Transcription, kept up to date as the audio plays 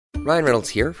Ryan Reynolds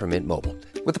here from Mint Mobile.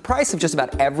 With the price of just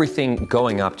about everything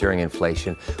going up during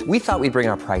inflation, we thought we'd bring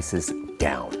our prices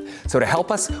down. So to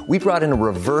help us, we brought in a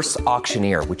reverse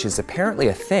auctioneer, which is apparently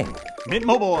a thing. Mint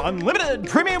Mobile Unlimited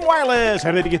Premium Wireless.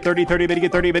 How to get 30, 30, bit to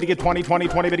get 30, bit to get 20, 20,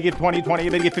 20, bit to get 20, 20,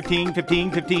 bit to get 15,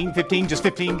 15, 15, 15, just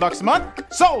 $15 a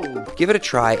month? Sold! Give it a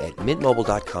try at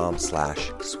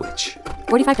mintmobile.com/switch.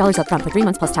 $45 up front for 3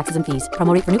 months plus taxes and fees.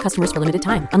 Promo rate for new customers for limited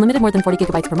time. Unlimited more than 40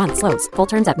 gigabytes per month. Slows full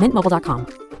terms at mintmobile.com.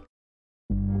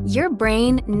 Your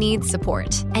brain needs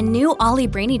support, and new Ollie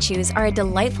Brainy Chews are a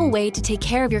delightful way to take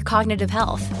care of your cognitive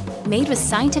health. Made with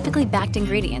scientifically backed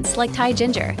ingredients like Thai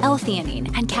ginger,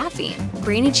 L-theanine, and caffeine,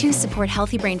 Brainy Chews support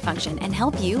healthy brain function and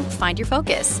help you find your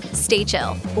focus, stay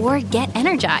chill, or get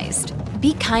energized.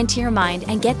 Be kind to your mind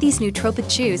and get these nootropic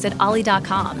chews at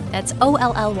ollie.com. That's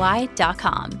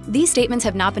OLLY.com. These statements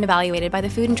have not been evaluated by the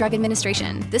Food and Drug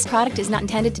Administration. This product is not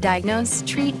intended to diagnose,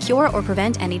 treat, cure, or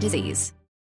prevent any disease.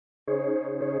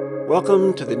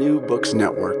 Welcome to the New Books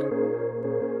Network.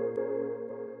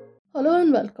 Hello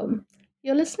and welcome.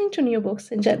 You're listening to New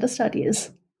Books in Gender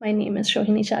Studies. My name is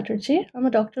Shohini Chatterjee. I'm a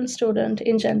doctoral student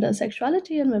in Gender,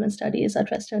 Sexuality and Women's Studies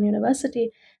at Western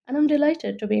University, and I'm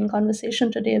delighted to be in conversation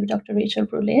today with Dr. Rachel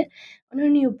Brule on her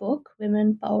new book,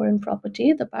 Women, Power and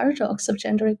Property, The Paradox of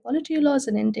Gender Equality Laws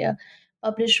in India,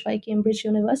 published by Cambridge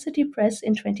University Press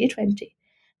in 2020.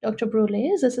 Dr.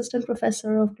 Brule is Assistant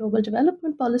Professor of Global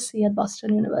Development Policy at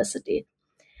Boston University.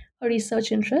 Her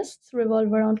research interests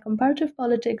revolve around comparative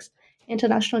politics,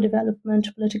 international development,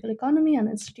 political economy, and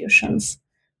institutions.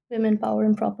 Women, Power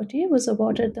and Property was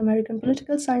awarded the American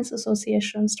Political Science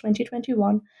Association's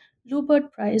 2021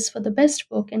 Lubert Prize for the best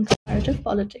book in comparative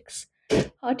politics.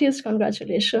 Heartiest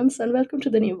congratulations and welcome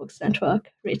to the New Books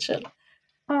Network, Rachel.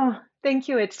 Oh, thank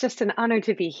you. It's just an honor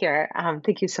to be here.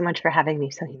 Thank you so much for having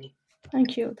me, Sohini.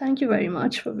 Thank you. Thank you very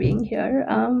much for being here.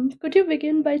 Could you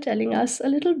begin by telling us a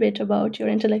little bit about your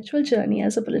intellectual journey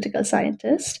as a political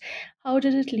scientist? How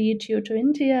did it lead you to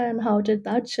India, and how did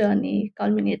that journey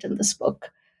culminate in this book?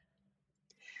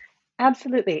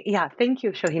 Absolutely. Yeah. Thank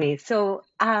you, Shohini. So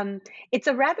it's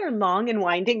a rather long and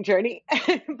winding journey,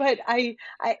 but I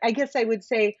guess I would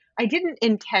say I didn't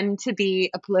intend to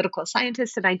be a political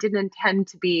scientist, and I didn't intend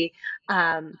to be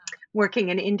working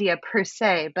in India per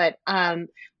se, but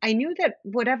I knew that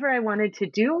whatever I wanted to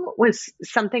do was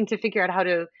something to figure out how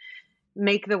to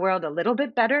make the world a little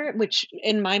bit better, which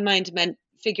in my mind meant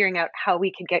figuring out how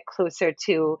we could get closer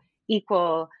to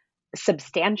equal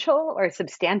substantial or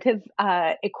substantive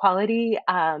equality,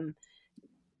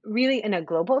 really in a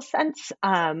global sense,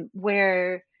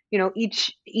 where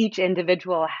each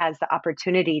individual has the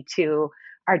opportunity to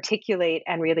articulate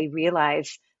and really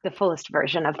realize the fullest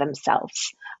version of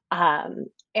themselves. And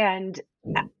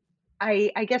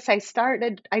I guess I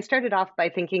started off by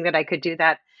thinking that I could do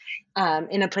that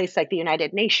in a place like the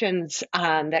United Nations,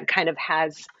 that kind of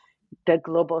has the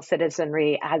global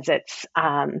citizenry as its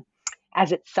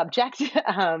subject,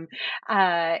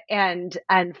 and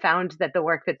found that the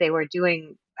work that they were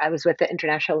doing, I was with the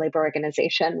International Labor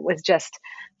Organization, was just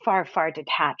far, far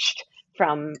detached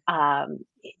from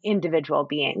individual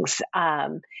beings.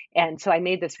 And so I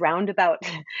made this roundabout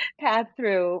path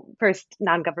through first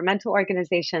non-governmental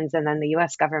organizations and then the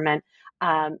US government,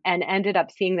 and ended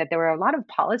up seeing that there were a lot of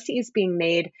policies being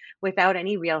made without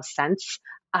any real sense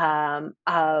of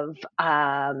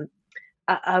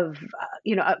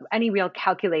any real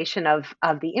calculation of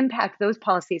the impact those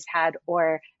policies had,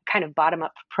 or kind of bottom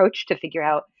up approach to figure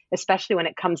out, especially when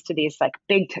it comes to these like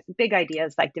big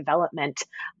ideas like development,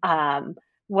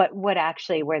 what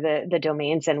actually were the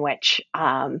domains in which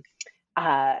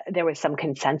there was some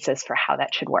consensus for how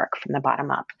that should work from the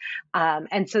bottom up.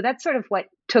 And so that's sort of what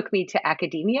took me to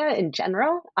academia in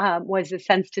general, was a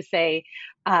sense to say,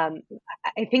 I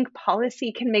think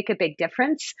policy can make a big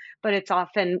difference, but it's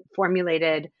often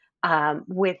formulated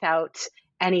without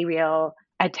any real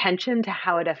attention to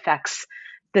how it affects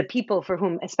the people for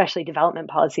whom, especially development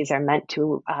policies, are meant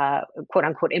to, quote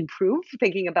unquote, improve,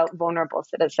 thinking about vulnerable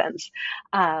citizens.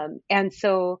 And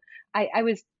so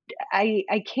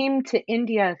I came to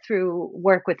India through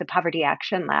work with the Poverty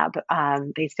Action Lab,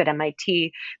 based at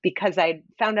MIT, because I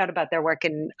found out about their work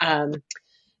in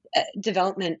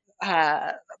development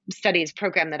studies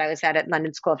program that I was at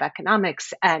London School of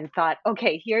Economics, and thought,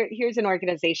 okay, here's an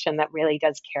organization that really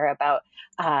does care about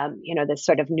this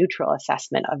sort of neutral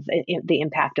assessment of the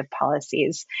impact of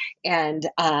policies, and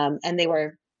they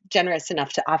were generous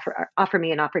enough to offer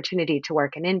me an opportunity to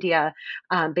work in India,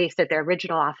 based at their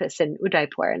original office in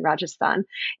Udaipur in Rajasthan.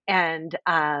 And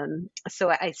so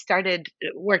I started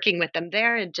working with them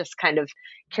there and just kind of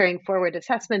carrying forward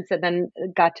assessments, and then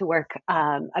got to work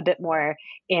a bit more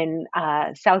in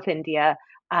South India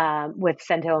with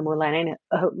Senthil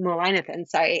Mullainathan,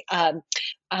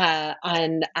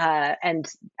 on and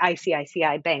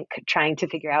ICICI Bank, trying to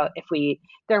figure out if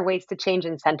there are ways to change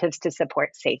incentives to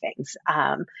support savings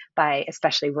by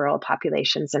especially rural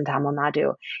populations in Tamil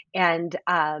Nadu.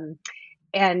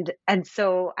 And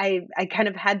so I kind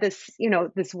of had this,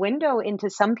 this window into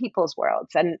some people's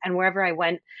worlds, and wherever I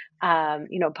went,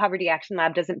 Poverty Action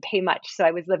Lab doesn't pay much, so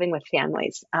I was living with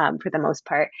families for the most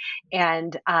part,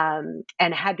 and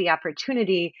had the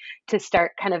opportunity to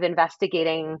start kind of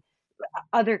investigating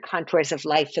other contours of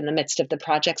life in the midst of the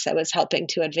projects I was helping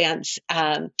to advance.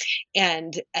 And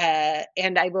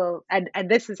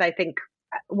this is, I think,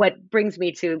 what brings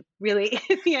me to really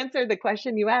the answer to the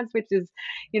question you asked, which is,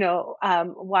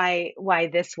 why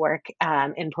this work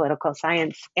in political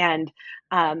science. And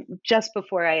just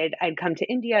before I'd come to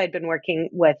India, I'd been working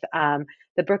with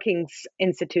the Brookings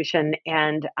Institution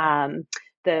and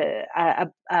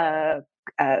the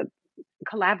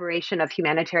collaboration of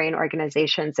humanitarian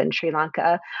organizations in Sri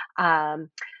Lanka, CHA,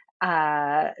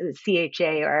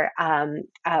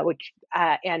 which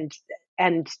and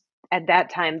at that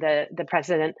time the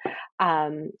president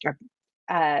or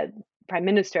prime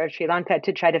minister of Sri Lanka,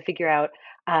 to try to figure out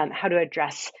how to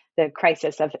address the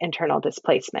crisis of internal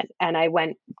displacement. And I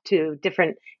went to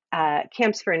different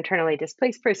camps for internally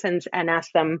displaced persons and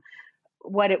asked them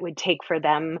what it would take for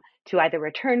them to either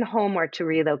return home or to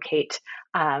relocate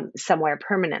somewhere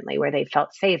permanently where they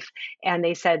felt safe. And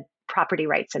they said property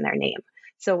rights in their name.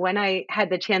 So when I had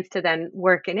the chance to then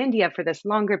work in India for this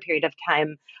longer period of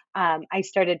time, I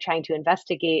started trying to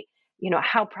investigate,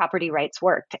 how property rights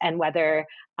worked and whether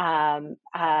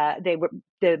they were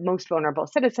the most vulnerable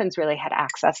citizens really had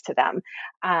access to them.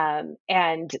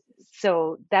 And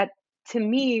so that, to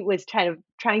me, was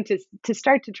trying to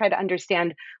start to try to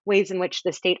understand ways in which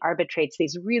the state arbitrates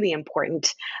these really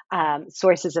important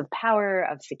sources of power,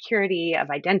 of security, of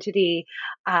identity,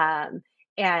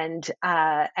 and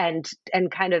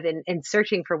kind of in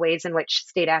searching for ways in which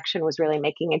state action was really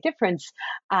making a difference.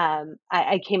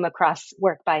 I came across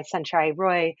work by Sanchari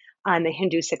Roy on the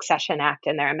Hindu Succession Act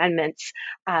and their amendments,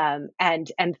 and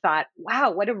thought,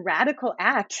 wow, what a radical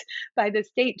act by the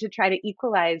state to try to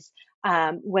equalize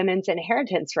women's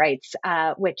inheritance rights,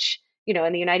 which,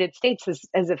 in the United States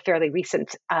is a fairly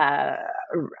recent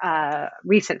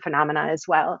phenomena as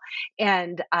well.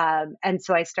 And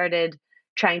so I started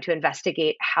trying to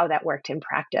investigate how that worked in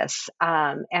practice.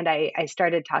 And I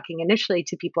started talking initially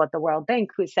to people at the World Bank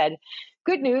who said,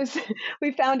 good news,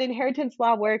 we found inheritance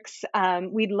law works.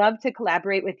 We'd love to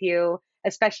collaborate with you,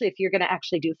 especially if you're going to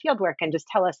actually do field work, and just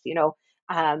tell us,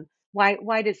 why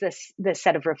does this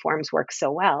set of reforms work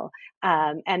so well?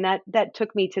 And that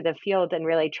took me to the field and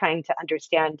really trying to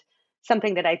understand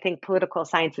something that I think political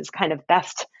science is kind of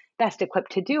best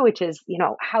equipped to do, which is,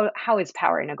 how is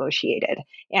power negotiated?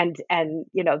 And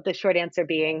the short answer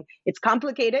being it's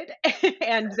complicated,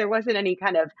 and there wasn't any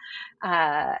kind of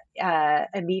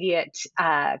immediate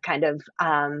kind of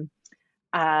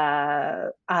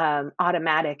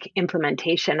automatic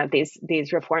implementation of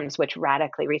these reforms, which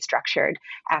radically restructured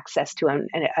access to an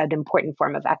important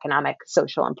form of economic,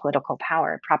 social, and political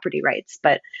power, property rights.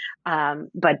 But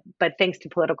thanks to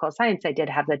political science, I did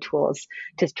have the tools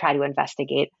to try to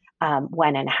investigate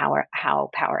when and how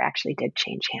power actually did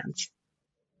change hands.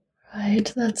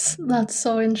 Right, that's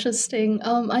so interesting.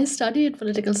 I studied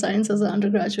political science as an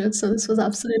undergraduate, so this was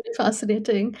absolutely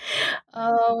fascinating.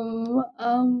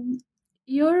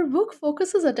 Your book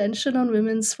focuses attention on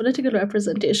women's political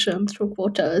representation through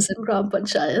quotas and gram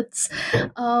panchayats.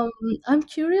 I'm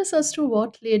curious as to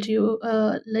what led you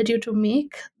to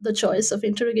make the choice of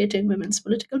interrogating women's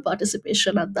political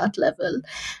participation at that level,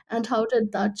 and how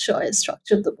did that choice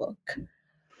structure the book?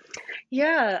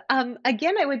 Yeah.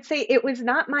 Again, I would say it was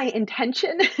not my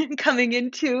intention coming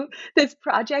into this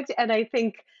project, and I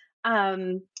think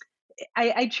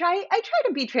I try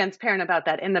to be transparent about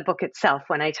that in the book itself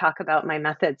when I talk about my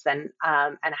methods and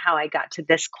how I got to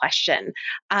this question.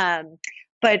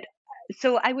 But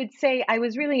so I would say I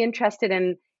was really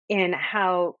interested in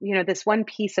how this one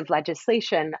piece of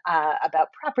legislation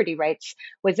about property rights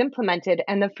was implemented,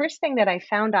 and the first thing that I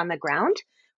found on the ground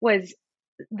was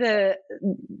a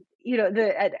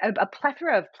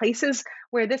plethora of places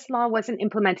where this law wasn't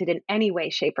implemented in any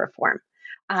way, shape, or form.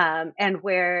 And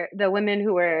where the women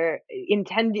who were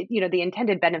the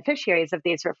intended beneficiaries of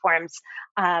these reforms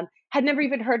had never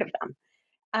even heard of them.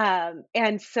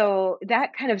 And so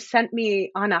that kind of sent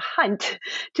me on a hunt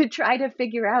to try to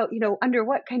figure out, under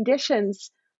what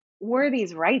conditions were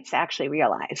these rights actually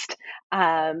realized?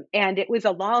 And it was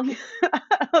a long,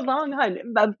 a long hunt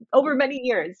over many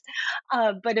years.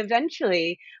 But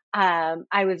eventually,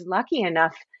 I was lucky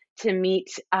enough to meet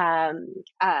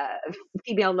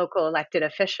female local elected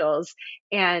officials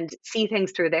and see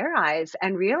things through their eyes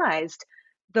and realized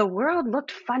the world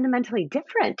looked fundamentally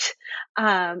different.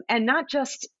 And not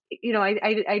just,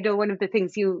 I know one of the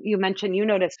things you mentioned, you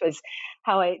noticed, was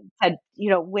how I said,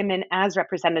 women as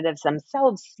representatives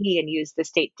themselves see and use the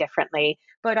state differently,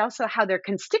 but also how their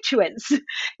constituents,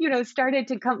 started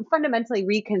to fundamentally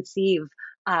reconceive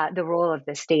the role of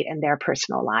the state in their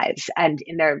personal lives and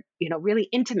in their, really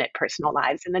intimate personal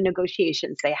lives and the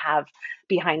negotiations they have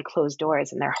behind closed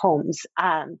doors in their homes.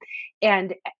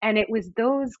 And it was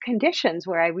those conditions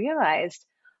where I realized,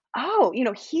 oh,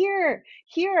 here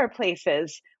are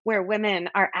places where women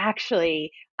are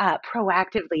actually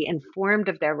proactively informed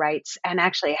of their rights and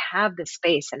actually have the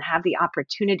space and have the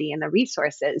opportunity and the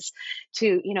resources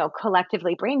to,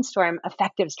 collectively brainstorm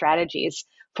effective strategies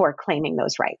for claiming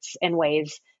those rights in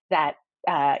ways that,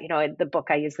 in the book,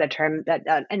 I use the term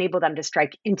that enable them to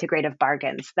strike integrative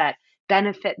bargains that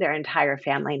benefit their entire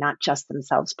family, not just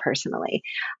themselves personally.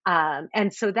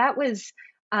 And so that was,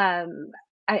 I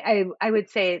would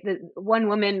say that one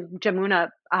woman, Jamuna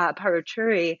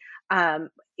Paruchuri,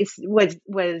 was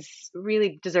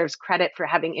really deserves credit for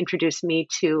having introduced me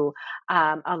to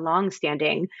a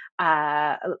longstanding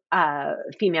female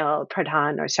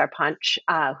pradhan or sarpanch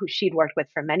who she'd worked with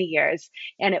for many years,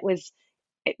 and it was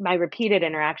my repeated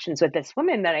interactions with this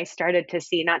woman that I started to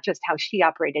see not just how she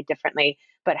operated differently,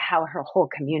 but how her whole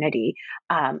community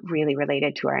really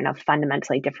related to her in a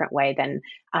fundamentally different way than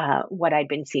what I'd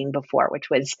been seeing before,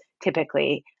 which was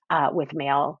typically with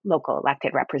male local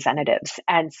elected representatives.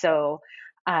 And so,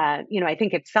 I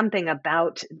think it's something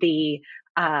about the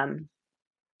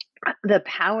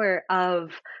power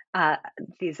of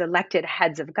these elected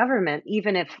heads of government,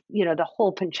 even if the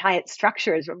whole panchayat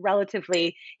structure is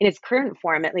relatively, in its current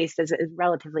form at least, is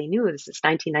relatively new. This is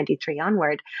 1993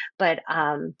 onward, but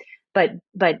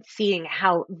seeing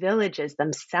how villages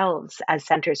themselves as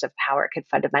centers of power could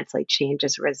fundamentally change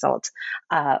as a result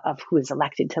of who is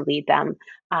elected to lead them,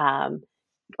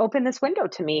 opened this window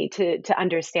to me to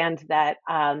understand that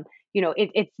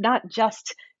it's not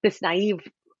just this naive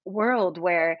world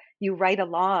where you write a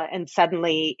law and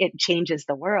suddenly it changes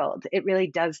the world. It really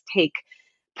does take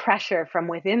pressure from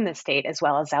within the state as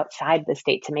well as outside the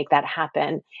state to make that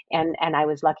happen. And I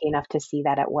was lucky enough to see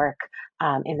that at work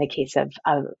in the case of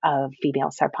female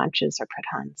sarpanches or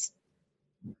pradhans.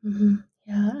 Mm-hmm.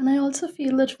 Yeah, and I also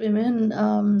feel that women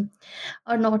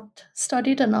are not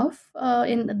studied enough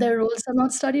in their roles are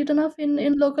not studied enough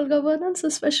in local governance,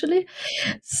 especially.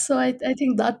 So I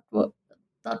think that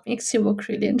makes your book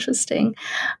really interesting.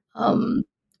 Um,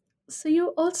 so you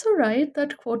also write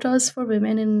that quotas for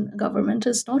women in government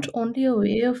is not only a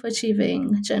way of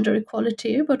achieving gender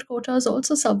equality, but quotas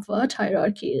also subvert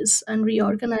hierarchies and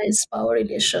reorganize power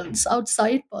relations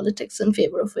outside politics in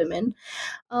favor of women.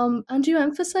 And you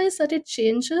emphasize that it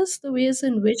changes the ways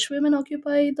in which women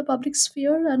occupy the public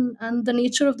sphere and the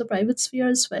nature of the private sphere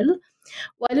as well,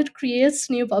 while it creates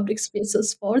new public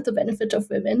spaces for the benefit of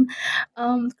women.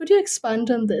 Could you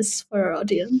expand on this for our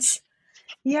audience?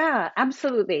 Yeah,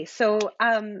 absolutely. So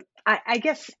I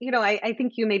guess, I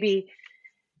think you maybe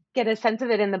get a sense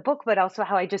of it in the book, but also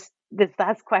how this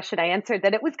last question I answered,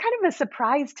 that it was kind of a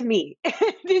surprise to me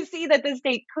to see that the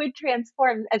state could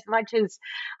transform as much as,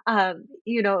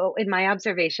 in my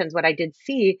observations, what I did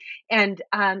see. And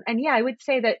yeah, I would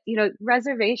say that,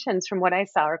 reservations from what I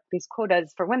saw, or these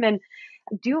quotas for women,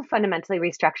 do fundamentally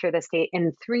restructure the state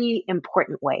in three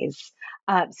important ways.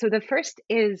 So the first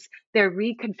is their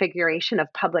reconfiguration of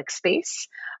public space.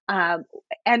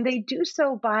 And they do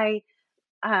so by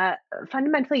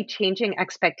fundamentally changing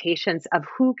expectations of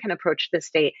who can approach the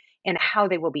state and how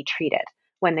they will be treated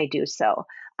when they do so.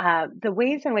 The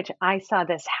ways in which I saw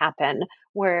this happen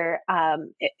were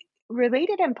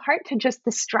related in part to just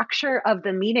the structure of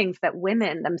the meetings that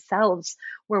women themselves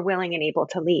were willing and able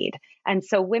to lead. And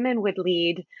so women would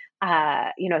lead,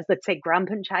 let's say Gram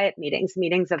Panchayat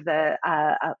meetings of the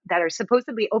that are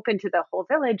supposedly open to the whole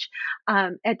village,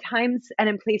 at times and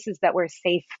in places that were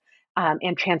safe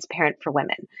and transparent for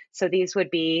women. So these would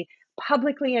be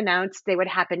publicly announced. They would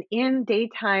happen in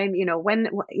daytime, when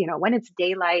it's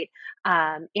daylight,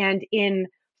 and in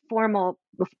formal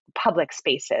public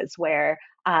spaces where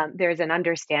there's an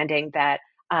understanding that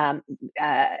um,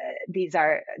 uh, these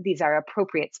are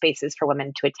appropriate spaces for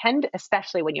women to attend,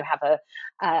 especially when you have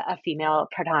a female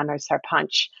pradhan or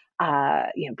sarpanch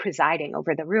presiding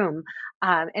over the room.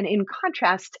 And in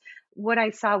contrast, what I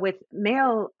saw with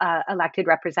male elected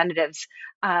representatives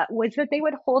was that they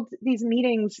would hold these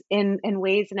meetings in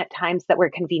ways and at times that were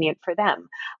convenient for them.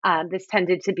 This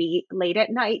tended to be late at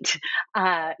night,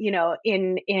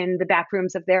 in the back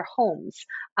rooms of their homes,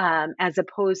 as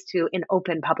opposed to in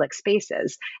open public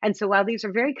spaces. And so while these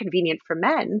are very convenient for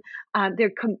men,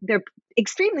 they're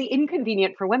extremely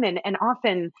inconvenient for women and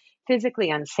often physically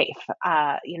unsafe.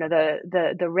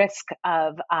 The risk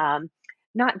of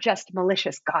not just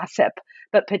malicious gossip,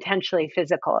 but potentially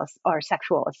physical or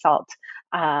sexual assault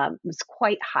was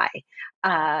quite high.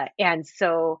 And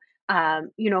so,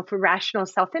 for rational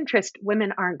self-interest,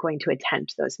 women aren't going to attend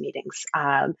those meetings,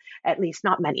 at least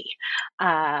not many,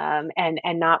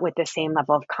 and not with the same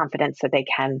level of confidence that they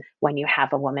can when you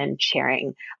have a woman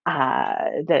chairing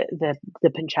the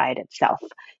panchayat itself.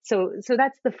 So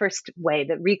that's the first way.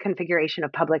 The reconfiguration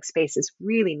of public space is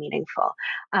really meaningful.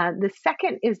 The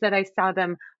second is that I saw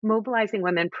them mobilizing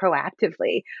women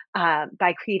proactively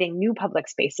by creating new public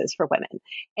spaces for women.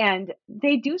 And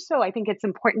they do so, I think it's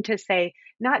important to say,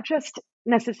 not just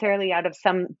necessarily out of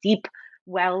some deep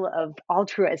well of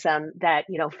altruism that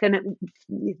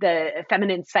the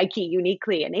feminine psyche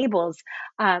uniquely enables,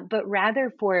 but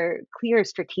rather for clear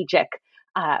strategic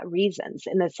reasons,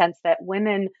 in the sense that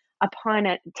women, upon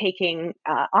taking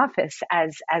office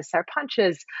as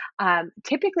sarpanchas,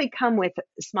 typically come with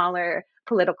smaller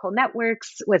political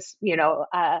networks, with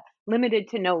limited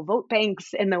to no vote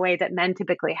banks in the way that men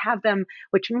typically have them,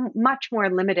 which much more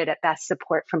limited at best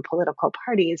support from political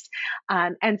parties.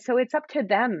 And so it's up to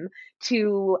them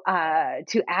to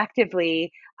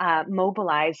actively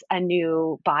mobilize a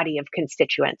new body of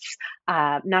constituents,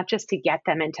 not just to get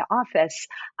them into office,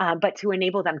 but to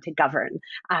enable them to govern,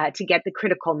 to get the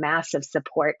critical mass of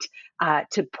support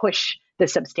to push the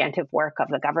substantive work of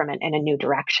the government in a new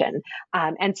direction.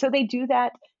 And so they do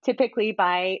that typically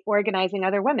by organizing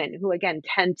other women who, again,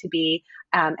 tend to be,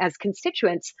 as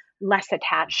constituents, less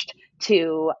attached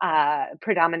to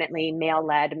predominantly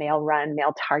male-led, male-run,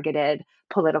 male-targeted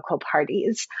political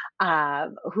parties,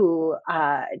 who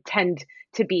tend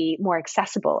to be more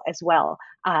accessible as well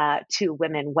to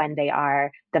women when they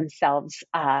are themselves,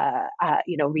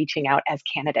 reaching out as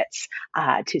candidates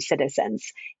to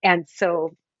citizens. And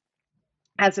so,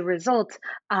 as a result,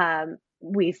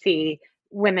 we see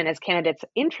women as candidates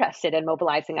interested in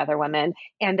mobilizing other women,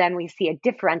 and then we see a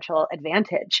differential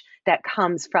advantage that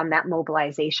comes from that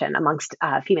mobilization amongst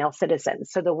female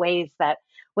citizens. So the ways that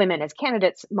women as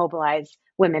candidates mobilize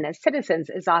women as citizens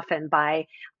is often by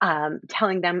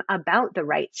telling them about the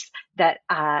rights that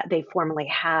they formally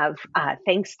have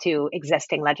thanks to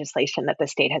existing legislation that the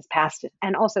state has passed,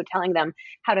 and also telling them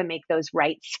how to make those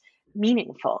rights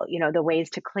meaningful, the ways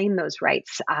to claim those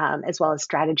rights, as well as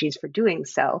strategies for doing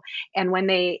so. And when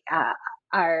they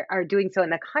are doing so in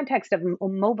the context of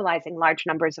mobilizing large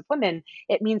numbers of women,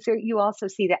 it means that you also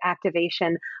see the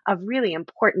activation of really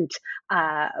important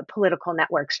political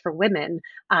networks for women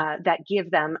that give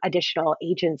them additional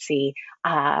agency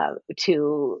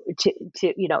to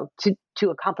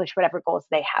accomplish whatever goals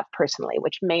they have personally,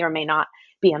 which may or may not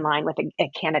be in line with a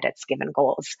candidate's given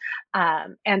goals.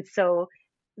 And so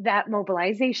that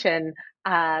mobilization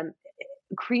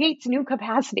creates new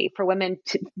capacity for women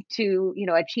to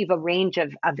achieve a range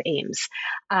of aims.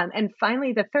 And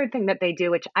finally, the third thing that they do,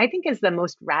 which I think is the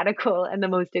most radical and the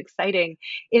most exciting,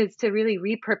 is to really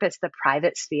repurpose the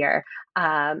private sphere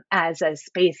as a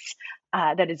space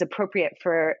that is appropriate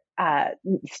for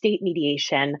state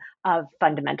mediation of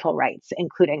fundamental rights,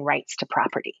 including rights to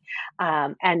property.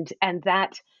 And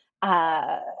that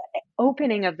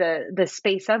opening of the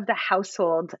space of the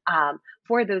household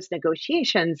for those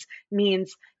negotiations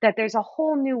means that there's a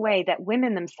whole new way that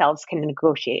women themselves can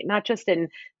negotiate, not just in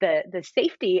the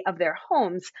safety of their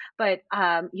homes, but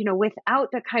without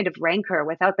the kind of rancor,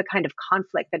 without the kind of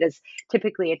conflict that is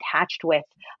typically attached with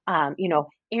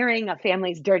airing a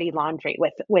family's dirty laundry,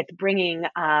 with bringing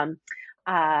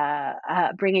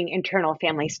internal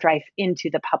family strife into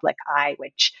the public eye,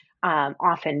 which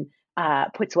often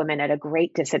puts women at a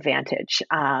great disadvantage.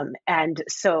 And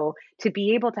so to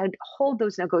be able to hold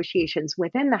those negotiations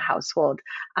within the household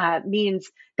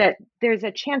means that there's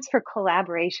a chance for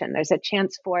collaboration. There's a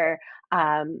chance for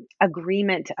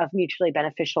agreement of mutually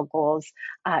beneficial goals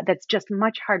that's just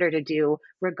much harder to do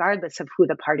regardless of who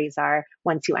the parties are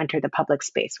once you enter the public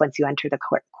space, once you enter the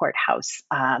courthouse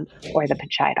or the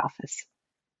panchayat office.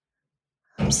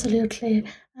 Absolutely.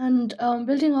 And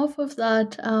building off of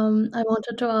that, I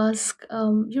wanted to ask,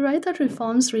 you write that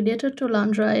reforms related to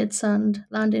land rights and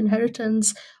land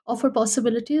inheritance offer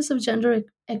possibilities of gender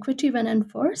equity when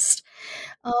enforced.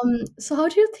 So, how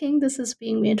do you think this is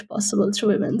being made possible through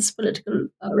women's political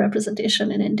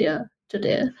representation in India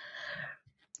today?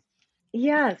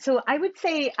 Yeah, so I would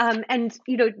say, and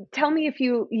tell me if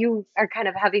you are kind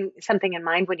of having something in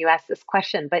mind when you ask this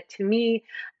question. But to me,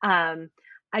 um,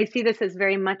 I see this as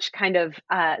very much kind of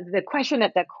the question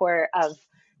at the core of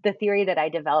the theory that I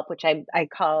develop, which I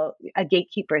call a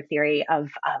gatekeeper theory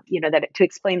that to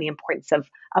explain the importance of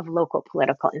local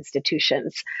political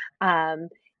institutions. Um,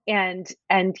 and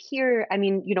here, I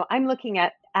mean, I'm looking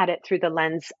at it through the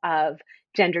lens of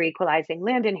gender equalizing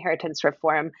land inheritance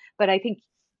reform, but I think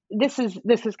this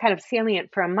is kind of salient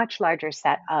for a much larger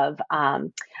set of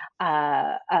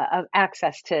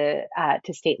access to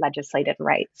state legislative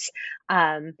rights,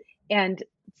 and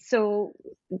so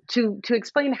to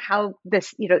explain how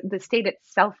this the state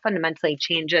itself fundamentally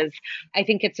changes, I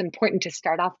think it's important to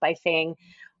start off by saying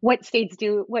what states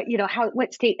do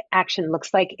what state action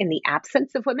looks like in the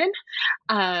absence of women,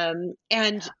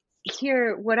 and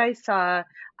here, what I saw,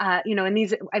 in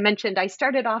these, I mentioned, I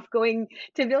started off going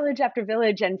to village after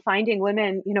village and finding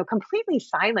women, completely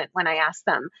silent when I asked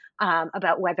them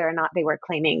about whether or not they were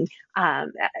claiming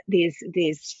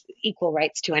these equal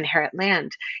rights to inherit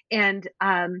land, and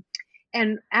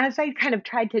and as I kind of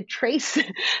tried to trace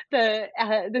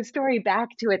the story back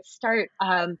to its start,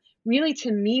 really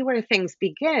to me where things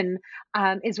begin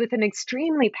is with an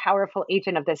extremely powerful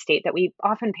agent of the state that we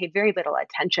often pay very little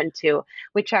attention to,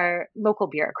 which are local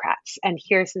bureaucrats. And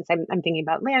here, since I'm thinking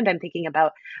about land, I'm thinking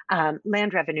about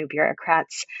land revenue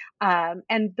bureaucrats,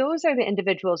 and those are the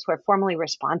individuals who are formally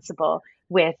responsible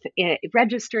with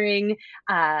registering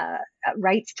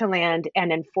rights to land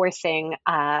and enforcing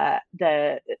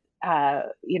the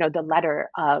letter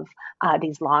of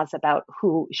these laws about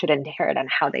who should inherit and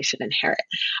how they should inherit.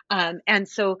 And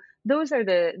so those are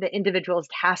the individuals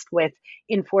tasked with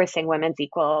enforcing women's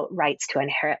equal rights to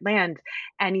inherit land.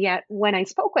 And yet, when I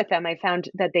spoke with them, I found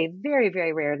that they very,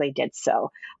 very rarely did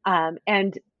so.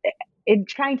 And in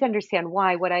trying to understand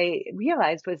why, what I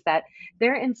realized was that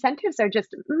their incentives are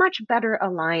just much better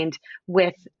aligned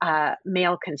with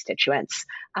male constituents,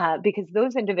 because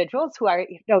those individuals who are,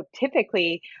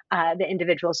 typically the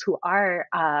individuals who are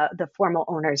the formal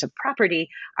owners of property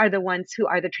are the ones who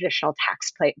are the traditional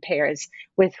taxpayers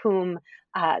with whom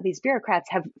these bureaucrats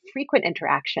have frequent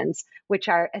interactions, which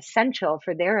are essential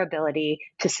for their ability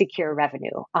to secure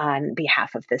revenue on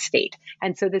behalf of the state.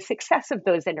 And so the success of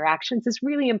those interactions is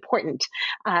really important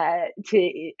as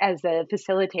a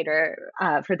facilitator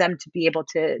for them to be able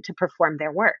to perform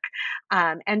their work.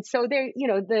 And so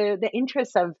the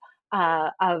interests of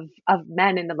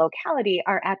men in the locality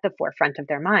are at the forefront of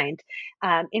their mind.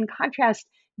 In contrast,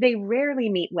 they rarely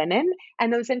meet women,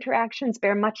 and those interactions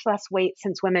bear much less weight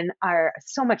since women are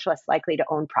so much less likely to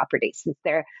own property, since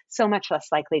they're so much less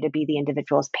likely to be the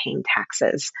individuals paying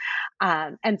taxes.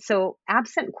 And so,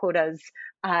 absent quotas,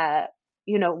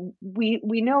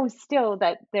 we know still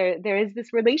that there is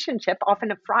this relationship, often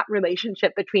a fraught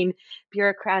relationship between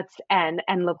bureaucrats and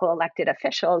local elected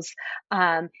officials.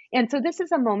 And so this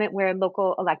is a moment where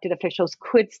local elected officials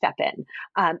could step in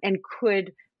and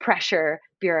could pressure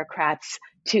bureaucrats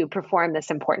to perform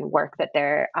this important work that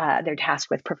they're tasked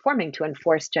with performing to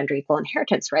enforce gender equal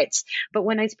inheritance rights. But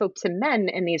when I spoke to men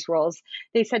in these roles,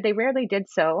 they said they rarely did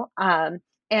so.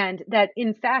 And that,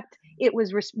 in fact, it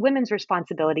was women's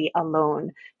responsibility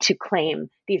alone to claim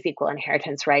these equal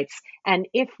inheritance rights. And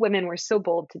if women were so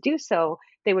bold to do so,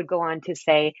 they would go on to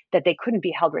say that they couldn't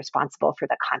be held responsible for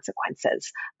the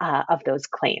consequences of those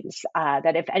claims.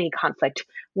 That if any conflict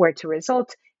were to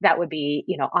result, that would be,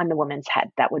 on the woman's head.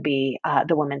 That would be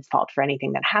the woman's fault for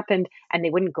anything that happened, and they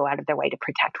wouldn't go out of their way to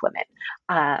protect women.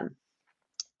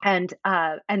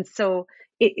 And so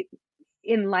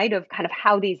in light of kind of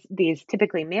how these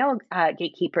typically male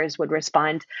gatekeepers would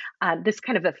respond, this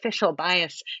kind of official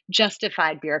bias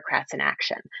justified bureaucrats in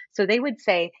action. So they would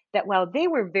say that while they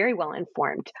were very well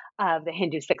informed of the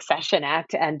Hindu Succession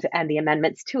Act and the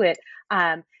amendments to it,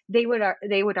 they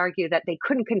would argue that they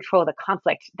couldn't control the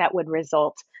conflict that would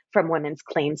result from women's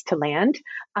claims to land,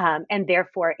 and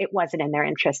therefore it wasn't in their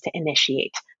interest to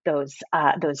initiate those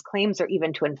claims or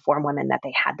even to inform women that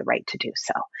they had the right to do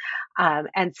so.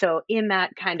 And so in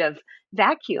that kind of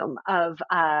vacuum of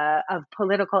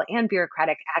political and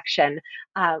bureaucratic action,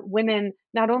 women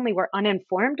not only were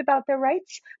uninformed about their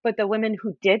rights, but the women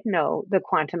who did know the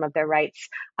quantum of their rights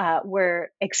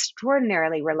were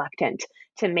extraordinarily reluctant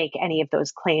to make any of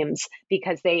those claims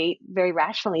because they very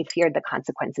rationally feared the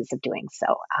consequences of doing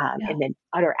so, in the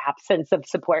utter absence of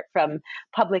support from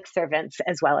public servants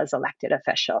as well as elected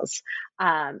officials.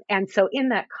 And so in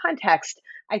that context,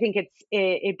 I think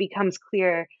it becomes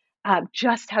clear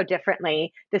just how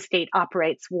differently the state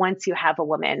operates once you have a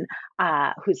woman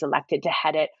who's elected to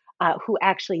head it, who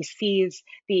actually sees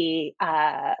the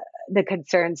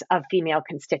concerns of female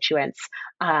constituents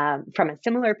from a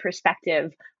similar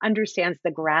perspective, understands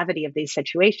the gravity of these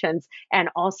situations, and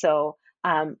also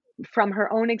from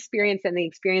her own experience and the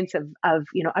experience of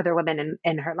other women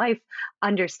in her life,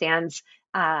 understands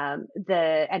and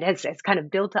has kind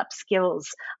of built up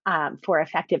skills for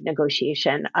effective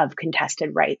negotiation of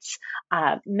contested rights.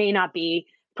 May not be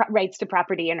rights to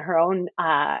property in her own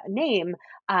name,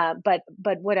 but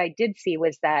what I did see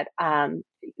was that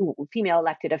female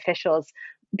elected officials,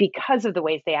 because of the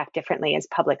ways they act differently as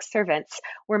public servants,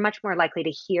 were much more likely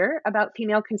to hear about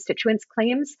female constituents'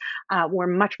 claims, were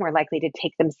much more likely to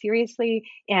take them seriously,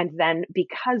 and then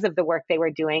because of the work they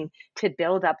were doing to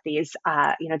build up these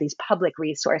public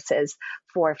resources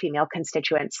for female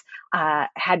constituents,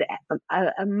 had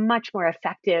a much more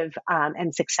effective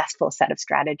and successful set of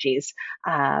strategies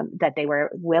that they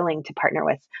were willing to partner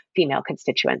with female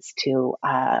constituents to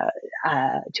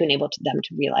enable them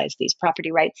to realize these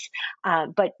property rights.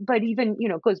 But even,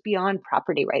 goes beyond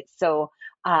property rights. So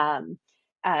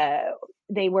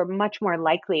they were much more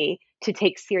likely to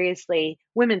take seriously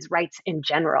women's rights in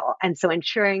general. And so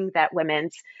ensuring that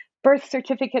women's birth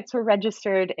certificates were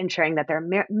registered, ensuring that their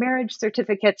marriage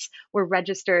certificates were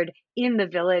registered in the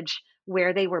village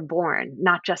where they were born,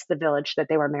 not just the village that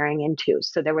they were marrying into.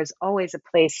 So there was always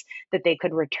a place that they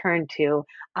could return to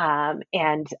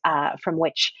and from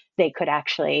which they could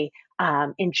actually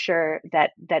ensure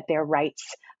that their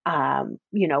rights,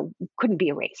 couldn't be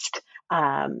erased.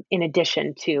 In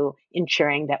addition to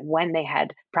ensuring that when they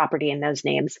had property in those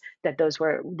names, that those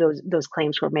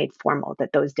claims were made formal,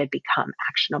 that those did become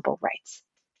actionable rights.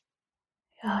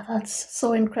 Yeah, that's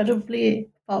so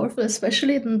incredibly powerful,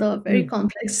 especially in the very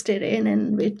complex terrain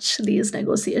in which these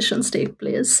negotiations take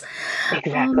place.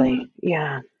 Exactly.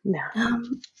 Yeah.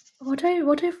 What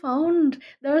I found,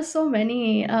 there are so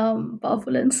many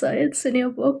powerful insights in your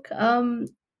book.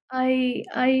 I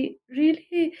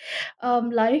really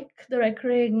like the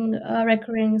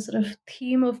recurring sort of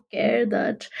theme of care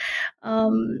that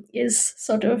is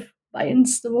sort of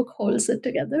binds the book, holds it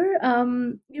together.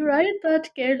 You write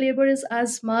that care labor is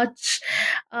as much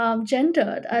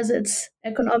gendered as it's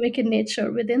economic in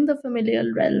nature within the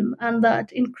familial realm, and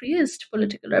that increased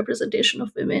political representation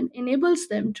of women enables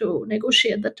them to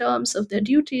negotiate the terms of their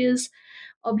duties,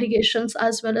 obligations,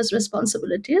 as well as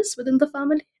responsibilities within the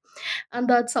family, and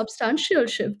that substantial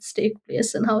shifts take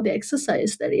place in how they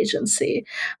exercise their agency.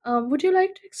 Would you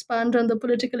like to expand on the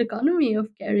political economy of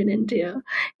care in India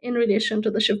in relation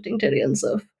to the shifting terrains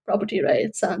of property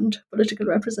rights and political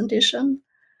representation?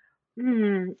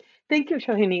 Thank you,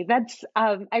 Shohini. That's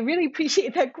I really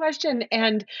appreciate that question,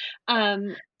 and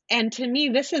to me,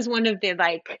 this is one of the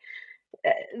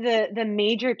the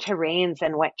major terrains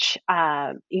in which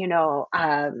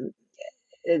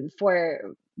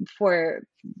for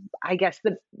I guess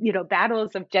the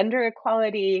battles of gender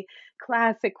equality,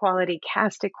 class equality,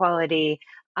 caste equality,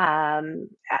 and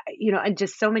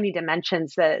just so many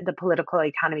dimensions. The political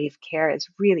economy of care is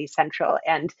really central,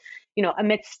 and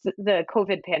amidst the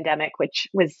COVID pandemic, which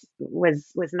was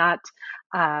not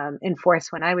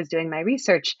enforced when I was doing my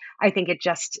research, I think it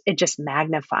just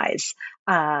magnifies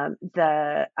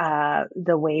the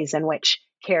ways in which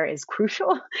care is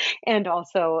crucial, and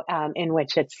also in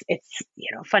which it's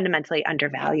fundamentally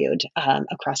undervalued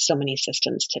across so many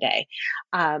systems today.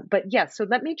 But yeah, so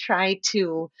let me try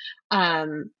to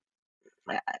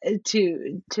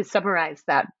summarize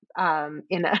that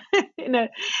in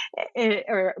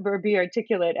or be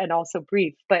articulate and also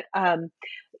brief. But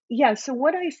yeah, so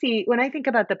what I see when I think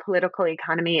about the political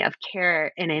economy of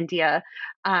care in India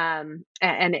and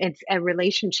its a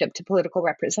relationship to political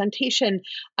representation,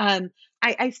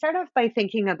 I start off by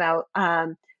thinking about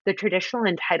the traditional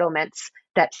entitlements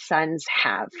that sons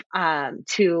have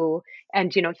to,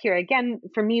 and here again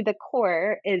for me the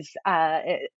core is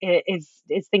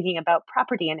thinking about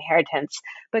property inheritance,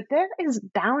 but there is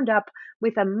bound up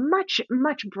with a much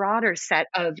broader set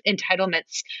of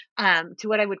entitlements to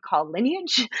what I would call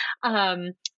lineage,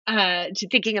 to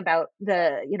thinking about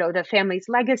the family's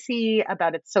legacy,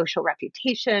 about its social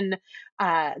reputation,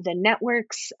 the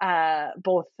networks,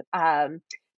 both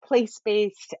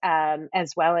place-based,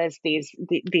 as well as these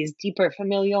deeper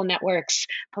familial networks,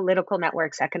 political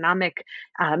networks, economic,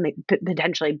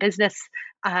 potentially business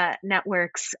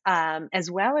networks, as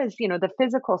well as the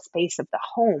physical space of the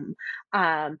home,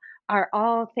 are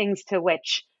all things to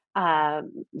which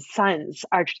sons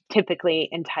are typically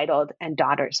entitled and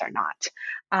daughters are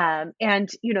not. And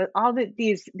all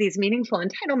these meaningful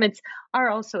entitlements are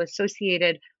also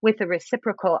associated with a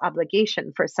reciprocal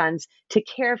obligation for sons to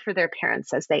care for their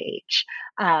parents as they age.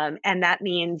 And that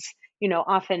means,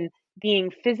 often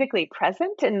being physically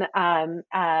present in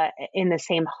the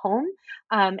same home,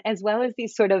 as well as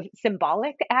these sort of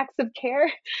symbolic acts of care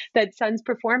that sons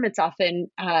perform. It's often,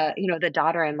 the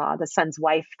daughter-in-law, the son's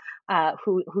wife,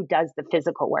 who does the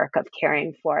physical work of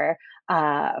caring for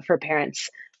parents'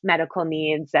 medical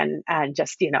needs and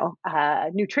just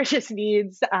nutritious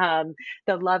needs, the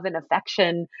love and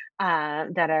affection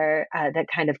that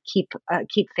kind of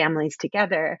keep families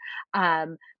together.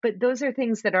 But those are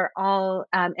things that are all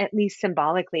at least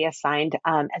symbolically assigned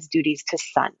as duties to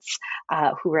sons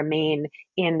who remain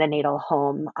in the natal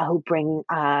home, who bring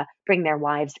their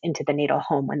wives into the natal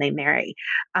home when they marry,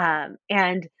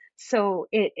 and so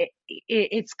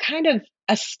it's kind of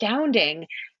astounding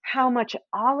how much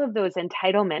all of those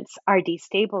entitlements are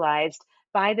destabilized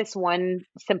by this one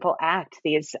simple act,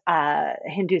 these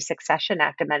Hindu Succession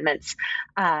Act amendments,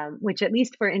 which at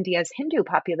least for India's Hindu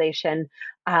population,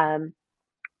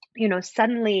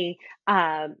 suddenly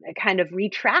kind of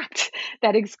retract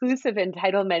that exclusive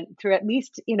entitlement through at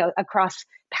least, across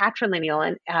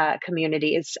patrilineal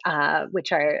communities,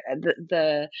 which are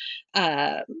the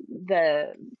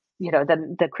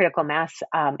critical mass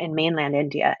in mainland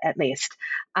India, at least.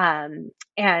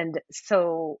 And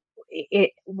so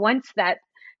once that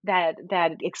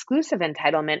exclusive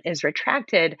entitlement is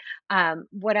retracted,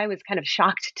 what I was kind of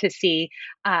shocked to see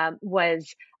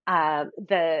was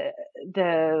the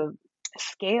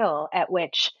scale at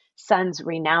which sons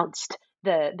renounced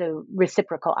the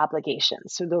reciprocal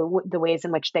obligations. So the ways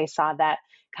in which they saw that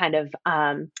kind of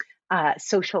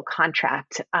social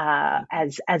contract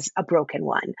as a broken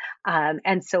one.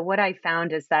 And so what I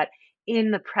found is that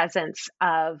in the presence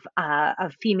of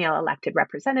female elected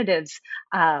representatives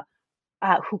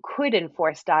who could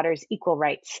enforce daughters' equal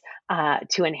rights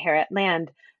to inherit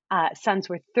land, sons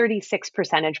were 36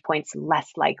 percentage points less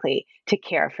likely to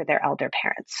care for their elder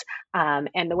parents.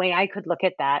 And the way I could look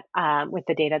at that with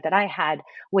the data that I had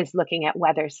was looking at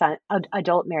whether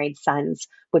adult married sons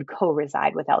would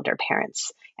co-reside with elder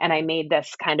parents. And I made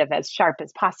this kind of as sharp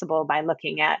as possible by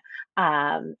looking at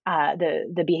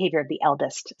the behavior of the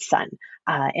eldest son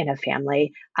in a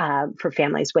family, for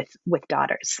families with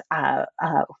daughters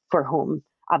for whom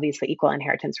obviously equal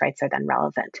inheritance rights are then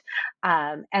relevant.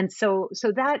 And so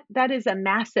that is a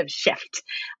massive shift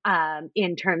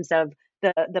in terms of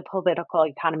the political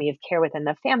economy of care within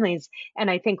the families.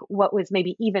 And I think what was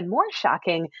maybe even more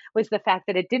shocking was the fact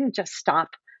that it didn't just stop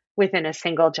within a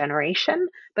single generation,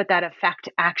 but that effect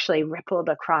actually rippled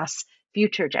across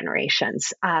future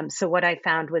generations. So what I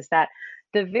found was that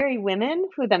the very women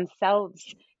who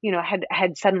themselves,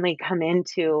 had suddenly come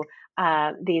into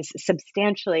these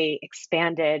substantially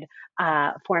expanded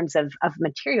forms of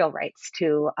material rights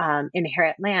to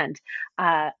inherit land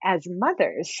as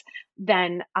mothers,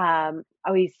 then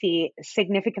we see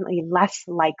significantly less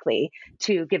likely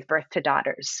to give birth to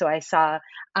daughters. So I saw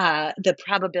the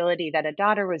probability that a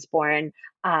daughter was born,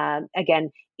 again,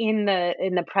 in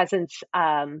the presence,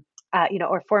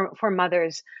 or for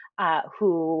mothers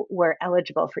who were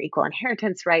eligible for equal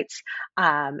inheritance rights,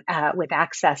 with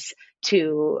access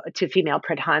to female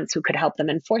pradhans who could help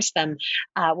them enforce them,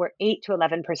 were 8 to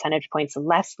 11 percentage points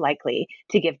less likely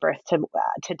to give birth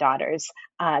to daughters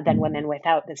than women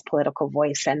without this political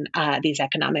voice and these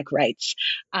economic rights.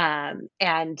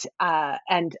 And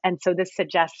so this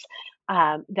suggests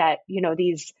that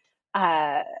these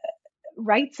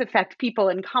rights affect people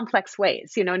in complex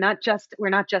ways. We're not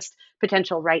just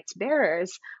potential rights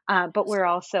bearers, but we're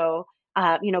also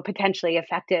potentially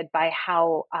affected by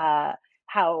how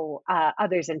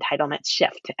others' entitlements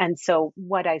shift. And so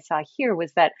what I saw here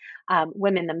was that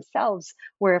women themselves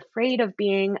were afraid of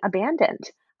being abandoned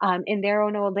in their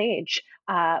own old age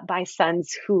by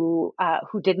sons who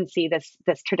didn't see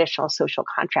this traditional social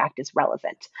contract as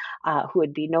relevant, who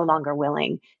would be no longer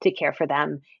willing to care for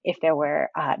them if there were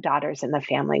daughters in the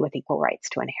family with equal rights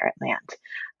to inherit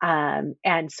land.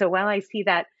 And so while I see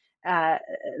that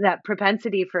that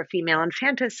propensity for female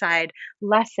infanticide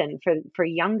lessen for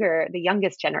the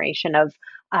youngest generation of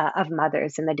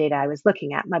mothers in the data I was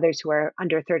looking at, mothers who are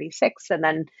under 36, and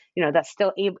then that's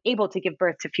still able to give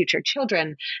birth to future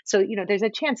children. So there's a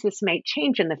chance this may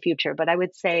change in the future, but I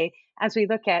would say as we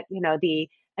look at the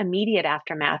immediate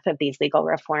aftermath of these legal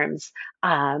reforms,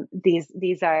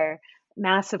 these are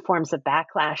massive forms of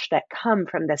backlash that come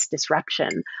from this disruption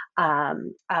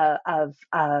of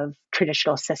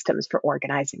traditional systems for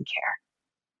organizing care.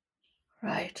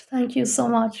 Right. Thank you so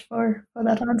much for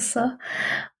that answer.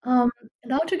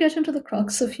 Now to get into the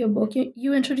crux of your book,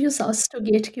 you introduce us to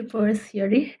gatekeeper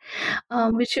theory,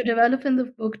 which you develop in the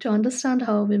book to understand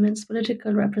how women's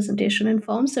political representation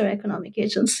informs their economic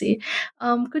agency.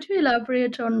 Could you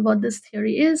elaborate on what this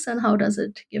theory is and how does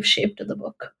it give shape to the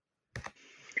book?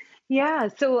 Yeah.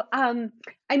 So, I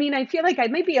feel like I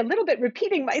might be a little bit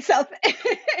repeating myself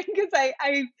because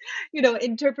I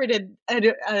interpreted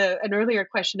an earlier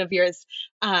question of yours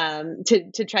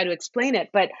to try to explain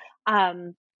it. But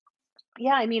I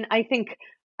think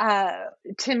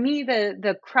to me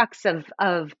the crux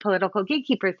of political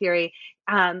gatekeeper theory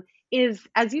is,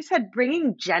 as you said,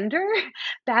 bringing gender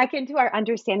back into our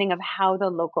understanding of how the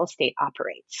local state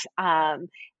operates,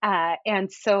 and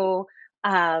so.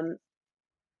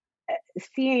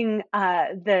 Seeing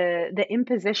the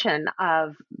imposition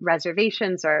of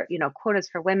reservations or quotas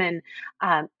for women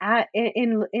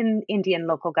in Indian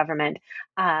local government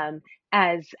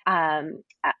as a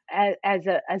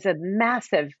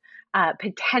massive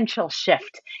potential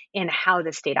shift in how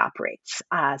the state operates.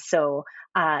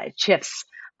 Shifts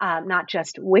not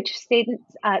just which state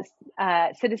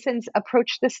citizens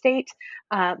approach the state,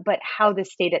 but how the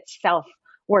state itself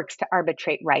works to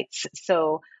arbitrate rights.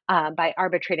 So by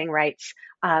arbitrating rights,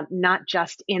 not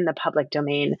just in the public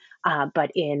domain,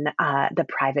 but in the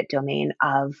private domain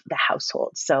of the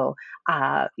household. So,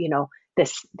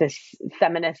 this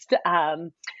feminist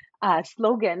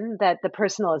slogan that the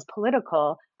personal is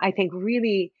political, I think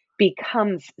really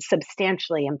becomes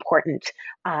substantially important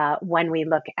when we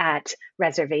look at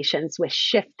reservations, which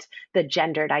shift the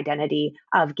gendered identity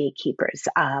of gatekeepers,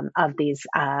 of these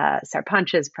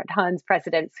sarpanchas, pradhans,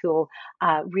 presidents who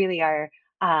really are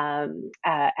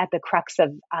at the crux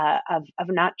of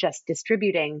not just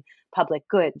distributing public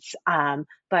goods,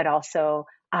 but also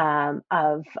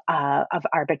of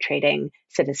arbitrating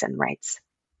citizen rights.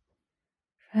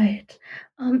 Right.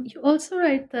 You also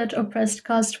write that oppressed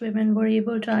caste women were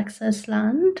able to access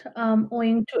land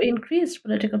owing to increased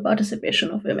political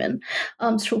participation of women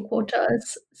through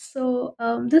quotas. So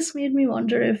this made me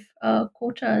wonder if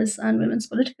quotas and women's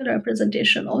political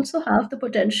representation also have the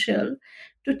potential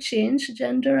to change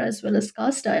gender as well as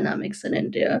caste dynamics in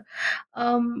India.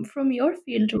 From your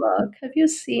field work, have you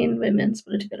seen women's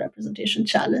political representation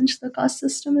challenge the caste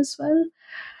system as well?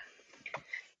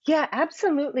 Yeah,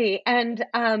 absolutely. And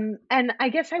I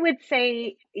guess I would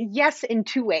say yes in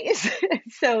two ways.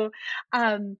 So,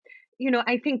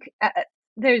 I think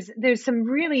there's some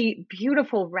really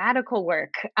beautiful radical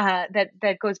work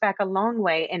that goes back a long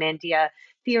way in India,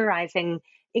 theorizing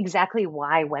exactly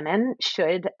why women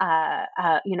should,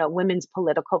 women's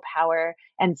political power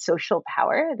and social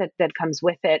power that comes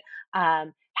with it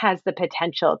has the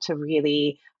potential to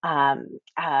really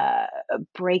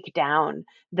break down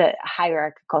the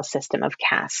hierarchical system of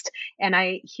caste. And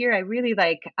I really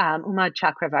like Uma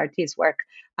Chakravarti's work,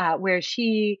 where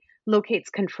she locates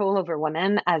control over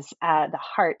women as the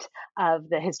heart of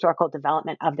the historical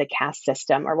development of the caste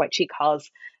system, or what she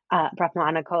calls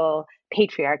Brahmanical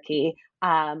patriarchy,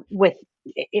 with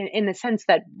in the sense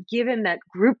that given that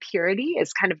group purity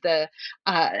is kind of the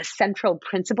central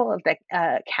principle of the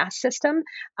caste system,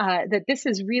 that this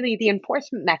is really the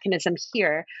enforcement mechanism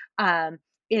here.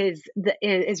 Is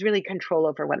really control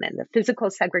over women, the physical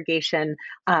segregation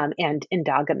and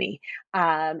endogamy,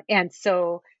 and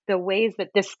so the ways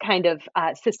that this kind of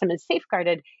system is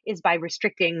safeguarded is by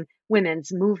restricting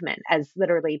women's movement as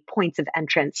literally points of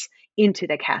entrance into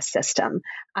the caste system,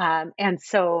 and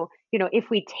so if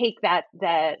we take that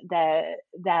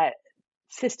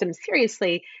system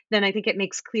seriously, then I think it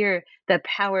makes clear the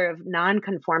power of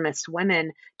nonconformist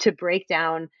women to break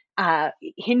down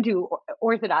Hindu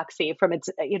orthodoxy from its,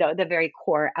 the very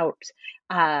core out.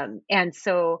 And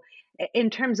so in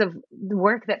terms of the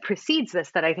work that precedes this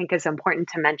that I think is important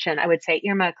to mention, I would say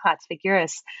Irma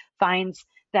Katz-Figueras finds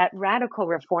that radical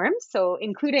reforms, so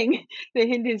including the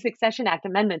Hindu Succession Act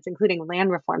amendments, including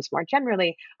land reforms more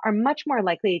generally, are much more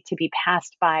likely to be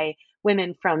passed by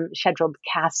women from scheduled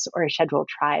castes or scheduled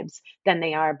tribes than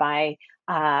they are by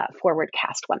forward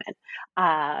caste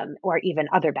women, or even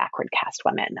other backward caste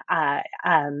women.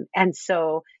 And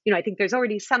so, I think there's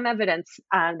already some evidence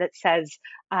that says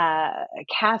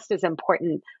caste is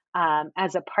important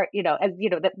as a part,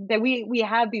 that we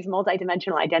have these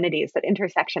multidimensional identities, that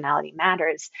intersectionality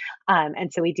matters.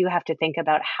 And so we do have to think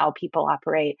about how people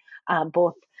operate,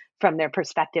 both from their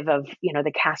perspective of,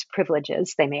 the caste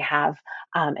privileges they may have,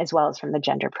 as well as from the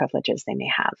gender privileges they may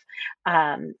have.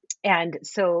 And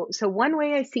so one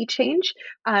way I see change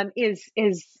is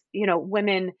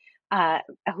women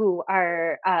who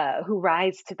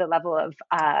rise to the level of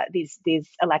these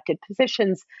elected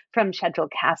positions from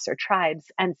scheduled castes or tribes.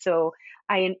 And so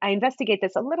I investigate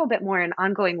this a little bit more in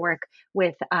ongoing work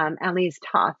with Elise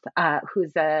Toth,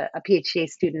 who's a PhD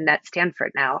student at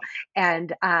Stanford now,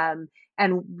 and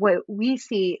what we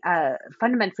see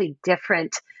fundamentally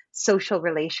different social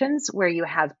relations where you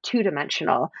have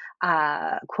two-dimensional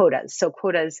quotas. So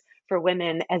quotas for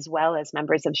women as well as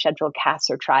members of scheduled castes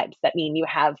or tribes. That mean you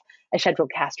have a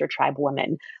scheduled caste or tribe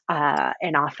woman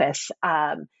in office.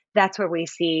 That's where we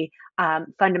see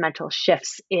fundamental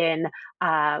shifts in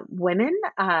women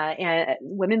and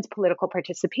women's political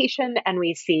participation, and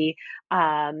we see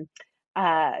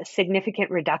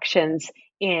significant reductions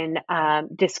in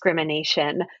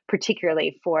discrimination,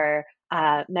 particularly for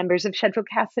members of scheduled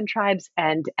castes and tribes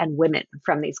and women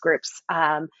from these groups,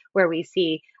 where we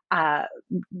see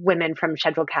women from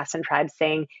scheduled castes and tribes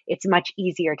saying it's much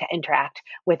easier to interact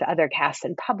with other castes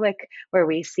in public, where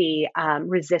we see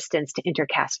resistance to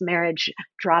intercaste marriage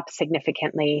drop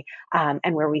significantly,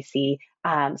 and where we see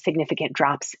significant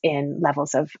drops in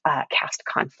levels of caste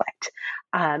conflict.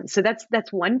 So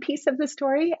that's one piece of the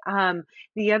story.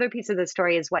 The other piece of the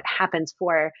story is what happens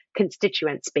for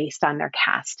constituents based on their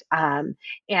caste.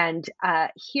 And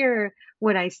here,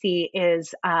 what I see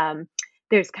is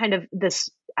there's kind of this,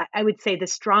 I would say the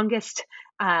strongest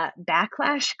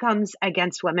backlash comes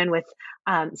against women with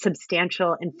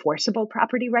substantial enforceable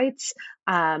property rights.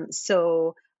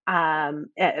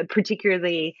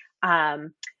 Particularly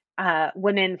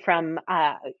women from,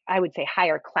 I would say,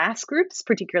 higher class groups,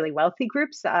 particularly wealthy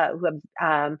groups who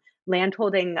have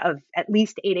landholding of at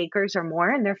least 8 acres or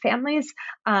more in their families,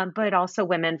 but also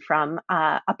women from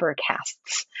upper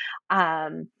castes.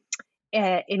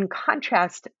 In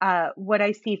contrast, what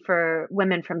I see for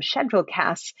women from scheduled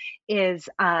castes is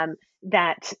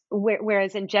that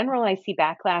whereas in general I see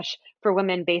backlash for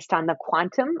women based on the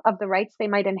quantum of the rights they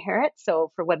might inherit.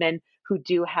 So for women who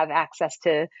do have access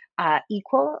to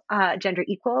gender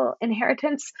equal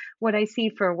inheritance, what I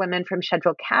see for women from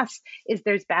scheduled castes is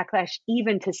there's backlash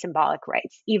even to symbolic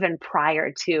rights, even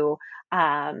prior to,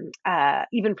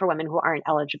 even for women who aren't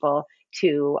eligible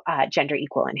to gender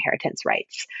equal inheritance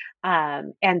rights.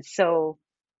 And so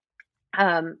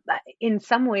in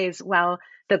some ways, while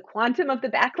the quantum of the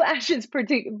backlash is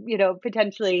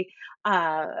potentially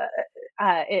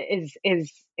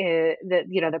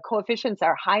the coefficients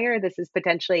are higher, this is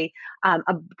potentially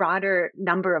a broader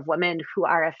number of women who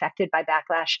are affected by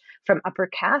backlash from upper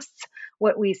castes.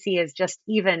 What we see is just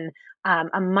even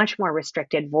a much more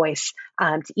restricted voice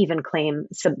to even claim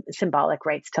symbolic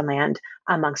rights to land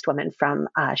amongst women from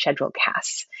scheduled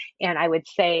castes. And I would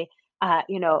say,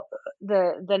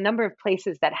 the number of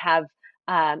places that have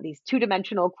these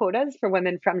two-dimensional quotas for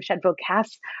women from scheduled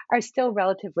castes are still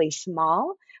relatively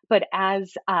small, but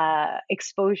as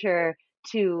exposure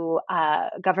to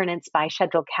governance by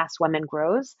scheduled caste women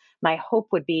grows, my hope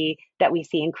would be that we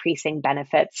see increasing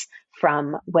benefits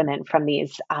from women from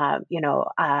these,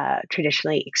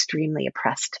 traditionally extremely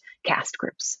oppressed caste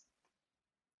groups.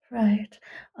 Right.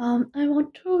 I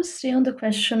want to stay on the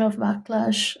question of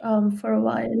backlash for a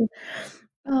while.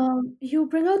 You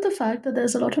bring out the fact that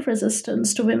there's a lot of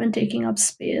resistance to women taking up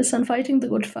space and fighting the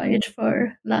good fight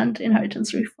for land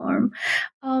inheritance reform.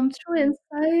 Through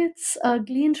insights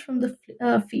gleaned from the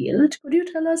field, could you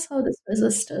tell us how this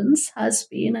resistance has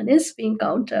been and is being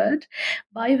countered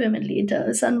by women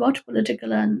leaders, and what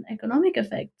political and economic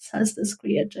effects has this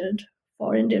created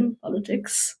for Indian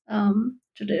politics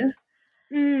today?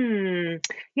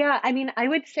 Yeah, I mean, I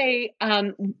would say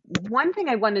one thing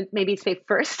I want to maybe say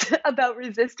first about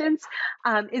resistance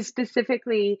is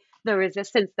specifically the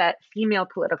resistance that female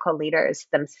political leaders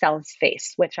themselves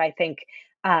face, which I think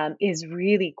is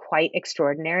really quite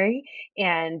extraordinary.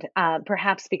 And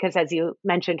perhaps because, as you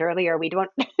mentioned earlier, we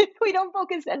don't we don't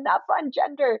focus enough on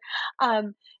gender.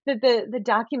 The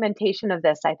documentation of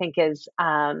this, I think, is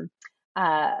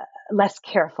less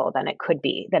careful than it could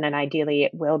be, than and ideally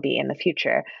it will be in the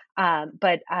future.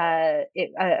 But a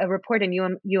report in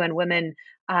UN Women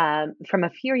from a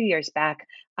few years back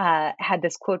had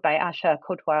this quote by Asha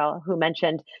Kotwal, who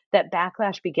mentioned that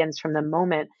backlash begins from the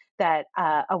moment that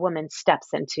a woman steps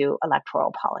into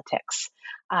electoral politics.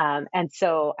 And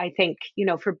so I think,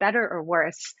 for better or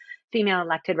worse, female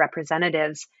elected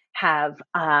representatives have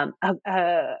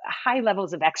high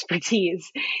levels of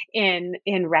expertise in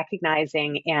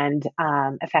recognizing and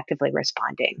effectively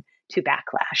responding to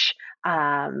backlash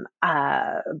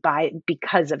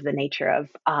because of the nature of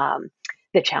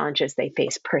the challenges they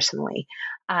face personally.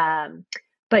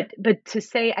 But to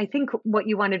say, I think what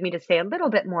you wanted me to say a little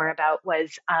bit more about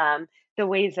was the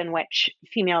ways in which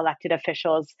female elected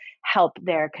officials help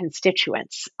their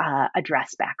constituents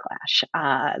address backlash,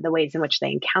 the ways in which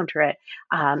they encounter it,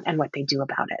 and what they do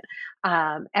about it.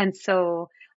 And so,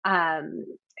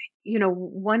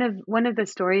 one of the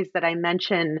stories that I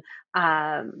mention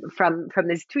from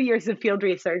this 2 years of field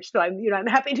research, so I'm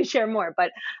happy to share more,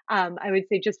 but I would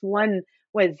say just one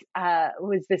was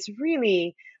this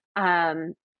really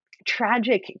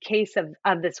tragic case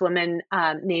of this woman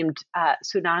named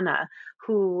Sunana,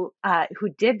 who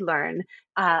did learn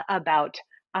about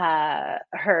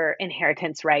her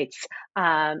inheritance rights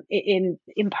in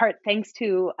part thanks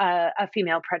to a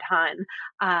female pradhan,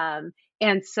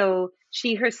 and so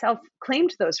she herself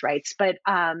claimed those rights, but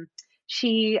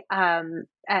she and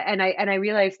I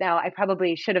realize now I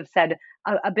probably should have said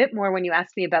a bit more when you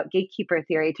asked me about gatekeeper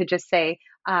theory, to just say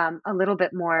a little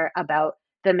bit more about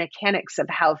the mechanics of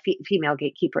how female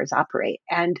gatekeepers operate.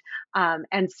 And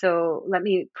so let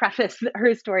me preface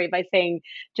her story by saying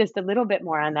just a little bit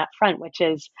more on that front, which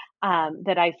is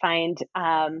that I find,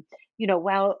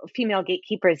 while female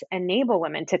gatekeepers enable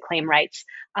women to claim rights,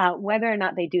 whether or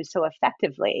not they do so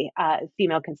effectively,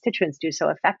 female constituents do so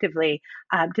effectively,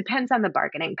 depends on the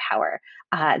bargaining power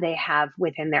they have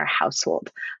within their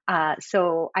household.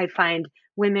 So I find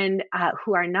women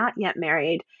who are not yet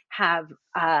married have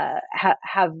a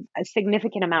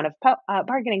significant amount of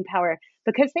bargaining power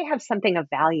because they have something of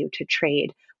value to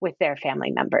trade with their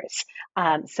family members.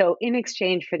 So in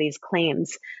exchange for these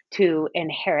claims to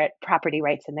inherit property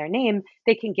rights in their name,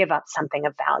 they can give up something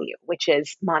of value, which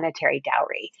is monetary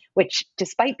dowry, which,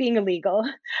 despite being illegal,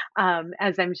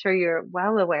 as I'm sure you're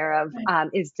well aware of,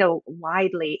 is still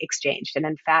widely exchanged. And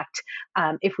in fact,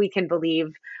 if we can believe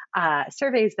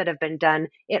surveys that have been done,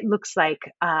 it looks like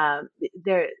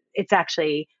it's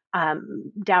actually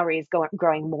dowry is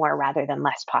growing more rather than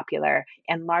less popular,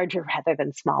 and larger rather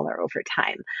than smaller over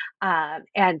time.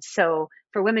 And so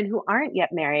for women who aren't yet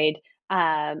married,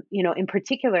 in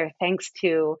particular, thanks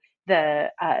to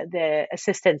the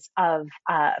assistance of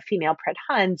female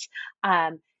pradhans,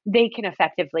 they can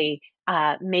effectively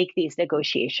make these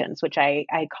negotiations, which I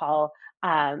call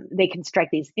they can strike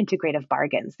these integrative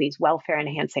bargains, these welfare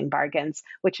enhancing bargains,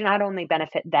 which not only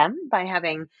benefit them by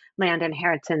having land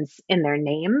inheritance in their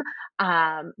name,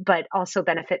 but also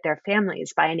benefit their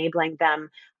families by enabling them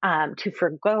to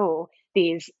forgo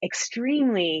these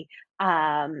extremely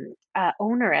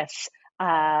onerous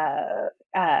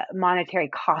monetary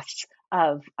costs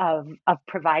of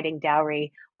providing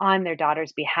dowry on their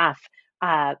daughter's behalf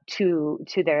to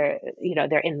their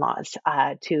their in-laws,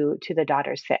 to the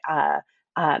daughter's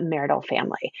marital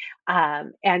family,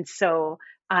 and so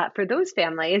for those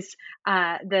families,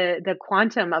 the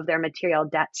quantum of their material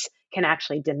debts can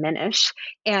actually diminish,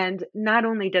 and not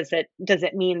only does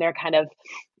it mean they're kind of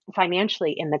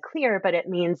financially in the clear, but it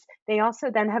means they also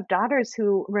then have daughters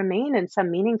who remain in some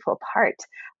meaningful part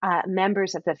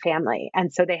members of the family,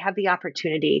 and so they have the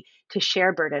opportunity to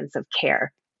share burdens of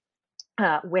care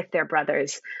with their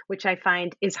brothers, which I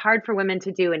find is hard for women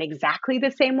to do in exactly the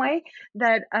same way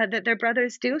that their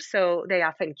brothers do. So they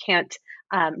often can't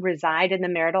reside in the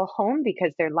marital home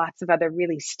because there are lots of other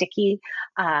really sticky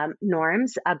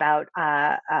norms about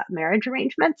marriage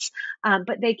arrangements.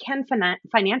 But they can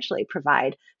financially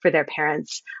provide for their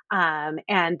parents,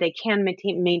 and they can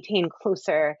maintain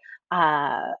closer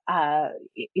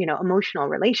emotional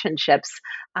relationships,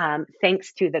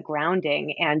 thanks to the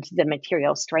grounding and the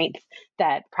material strength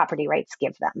that property rights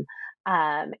give them.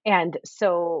 And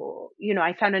so,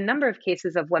 I found a number of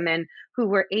cases of women who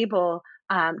were able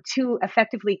to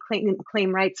effectively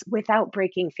claim rights without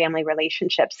breaking family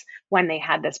relationships when they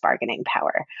had this bargaining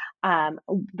power.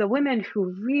 The women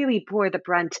who really bore the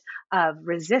brunt of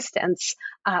resistance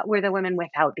were the women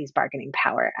without these bargaining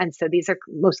power. And so these are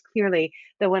most clearly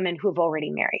the women who have already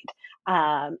married.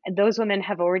 And those women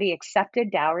have already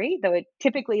accepted dowry, though it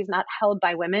typically is not held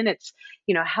by women. It's,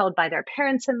 held by their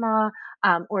parents-in-law,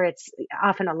 or it's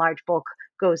often a large bulk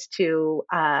goes to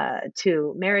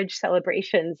marriage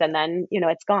celebrations, and then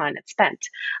it's gone, it's spent,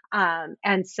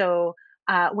 and so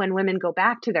when women go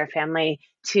back to their family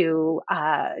to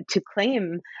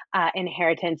claim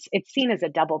inheritance, it's seen as a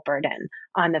double burden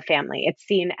on the family. It's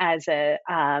seen as as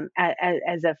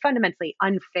a fundamentally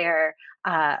unfair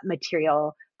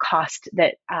material cost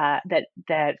that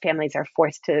families are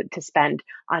forced to spend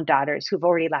on daughters who've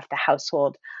already left the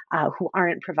household, who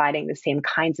aren't providing the same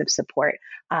kinds of support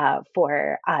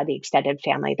for the extended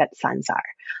family that sons are.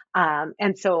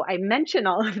 And so I mention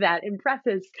all of that in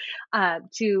preface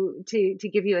to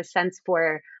give you a sense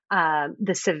for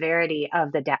the severity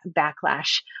of the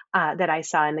backlash that I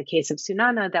saw in the case of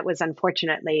Sunana, that was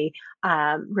unfortunately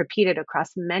repeated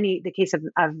across the case of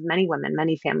many women,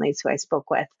 many families who I spoke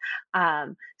with.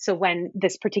 So when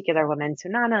this particular woman,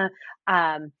 Sunana,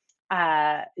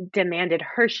 demanded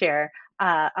her share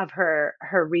of her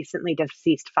recently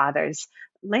deceased father's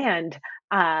land,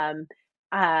 her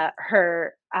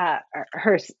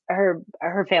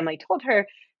family told her,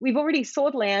 "We've already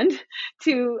sold land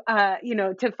to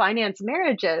finance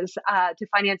marriages, to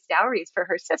finance dowries for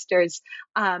her sisters."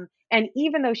 And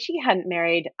even though she hadn't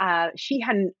married, she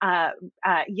hadn't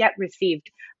yet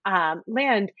received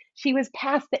land. She was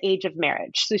past the age of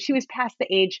marriage, so she was past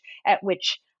the age at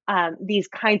which these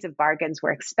kinds of bargains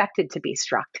were expected to be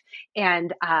struck,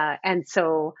 and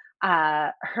so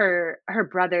her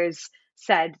brothers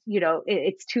said,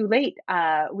 it's too late.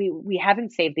 We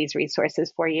haven't saved these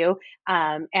resources for you,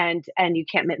 and you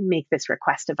can't make this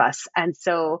request of us. And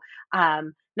so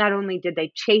not only did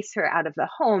they chase her out of the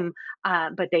home,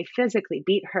 but they physically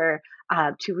beat her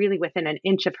to really within an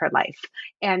inch of her life.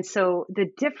 And so the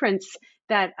difference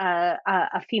that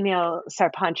a female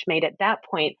Sarpanch made at that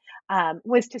point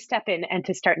was to step in and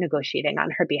to start negotiating on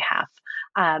her behalf.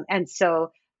 And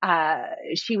so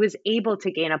she was able to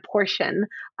gain a portion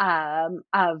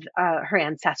of her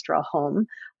ancestral home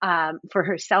for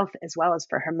herself as well as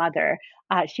for her mother.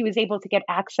 She was able to get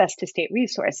access to state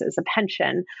resources, a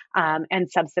pension,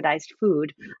 and subsidized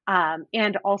food,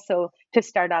 and also to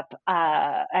start up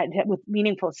with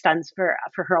meaningful funds for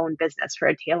her own business, for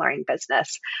a tailoring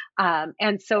business.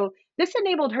 And so this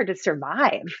enabled her to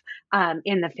survive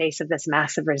in the face of this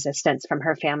massive resistance from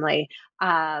her family.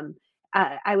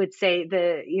 I would say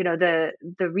the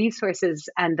resources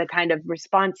and the kind of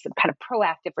response, the kind of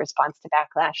proactive response to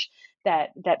backlash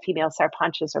that female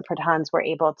Sarpanchas or Pradhans were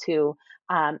able to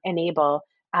enable,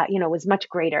 was much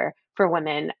greater for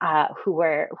women who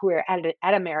were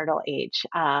at a marital age,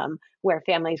 where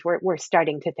families were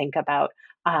starting to think about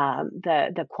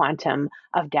the quantum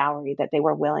of dowry that they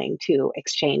were willing to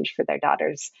exchange for their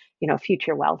daughters'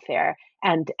 future welfare.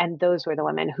 And those were the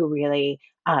women who really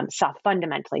saw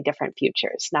fundamentally different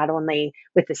futures, not only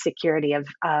with the security of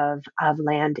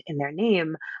land in their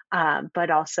name,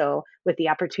 but also with the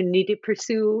opportunity to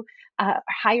pursue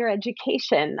higher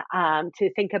education, to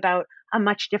think about a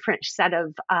much different set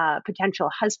of potential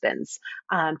husbands,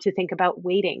 to think about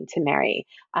waiting to marry,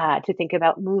 to think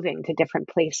about moving to different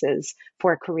places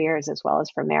for careers as well as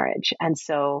for marriage. And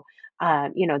so,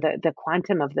 the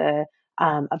quantum of the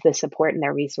support and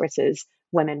their resources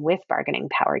women with bargaining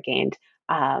power gained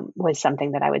was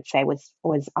something that I would say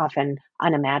was often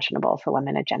unimaginable for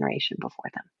women a generation before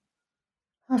them.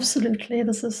 Absolutely.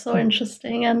 This is so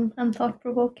interesting and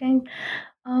thought-provoking.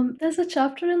 There's a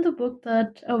chapter in the book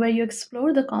that where you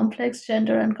explore the complex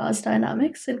gender and caste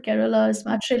dynamics in Kerala's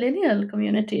matrilineal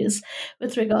communities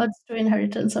with regards to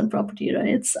inheritance and property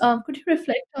rights. Could you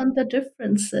reflect on the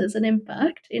differences and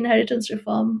impact inheritance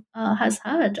reform has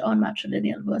had on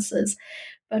matrilineal versus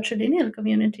patrilineal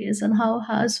communities, and how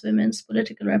has women's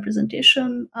political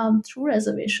representation through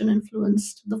reservation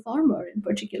influenced the former in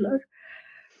particular?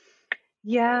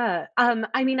 Yeah,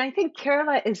 I think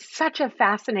Kerala is such a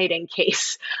fascinating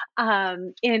case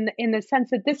in the sense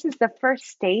that this is the first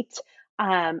state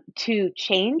to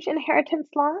change inheritance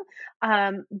law.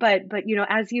 But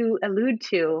as you allude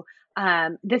to,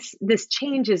 this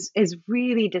change is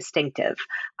really distinctive,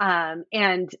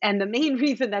 and the main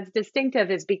reason that's distinctive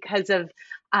is because of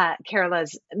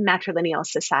Kerala's matrilineal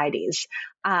societies,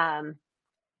 and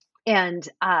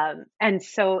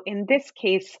so in this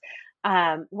case,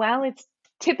 while it's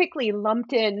typically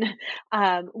lumped in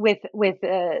with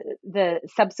the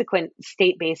subsequent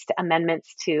state-based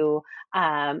amendments to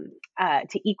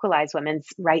equalize women's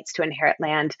rights to inherit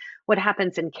land, what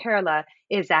happens in Kerala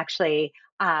is actually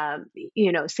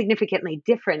significantly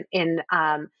different in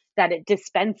that it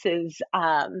dispenses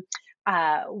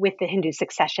with the Hindu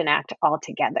Succession Act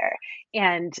altogether,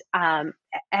 and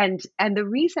the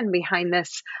reason behind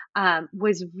this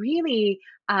was really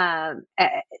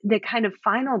the kind of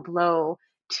final blow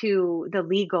to the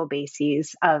legal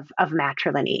bases of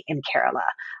matrilineal in Kerala,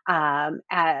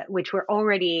 which were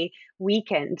already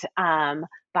weakened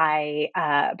by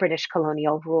British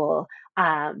colonial rule.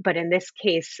 But in this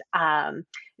case,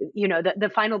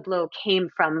 the final blow came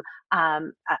from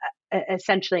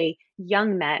essentially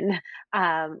young men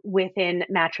within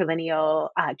matrilineal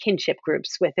kinship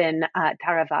groups within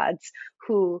Tharavads,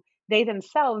 who they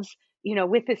themselves,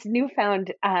 with this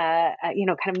newfound,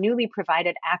 kind of newly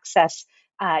provided access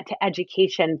to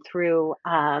education through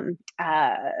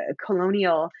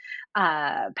colonial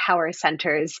power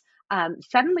centers,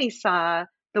 suddenly saw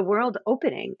the world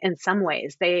opening in some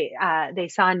ways. They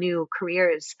saw new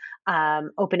careers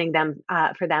opening them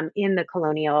for them in the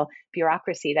colonial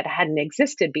bureaucracy that hadn't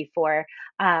existed before,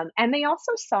 and they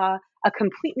also saw a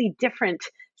completely different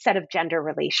set of gender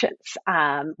relations,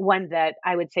 one that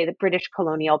I would say the British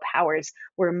colonial powers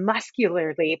were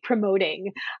muscularly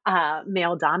promoting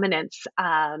male dominance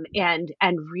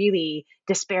and really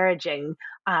disparaging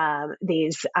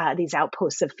these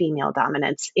outposts of female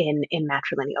dominance in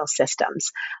matrilineal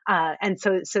systems, and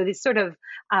so this sort of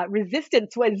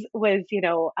resistance was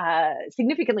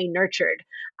significantly nurtured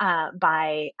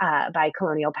by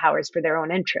colonial powers for their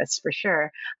own interests, for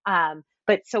sure.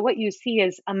 But so what you see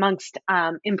is amongst,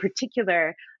 in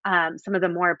particular, some of the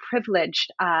more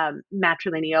privileged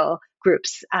matrilineal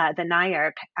groups, the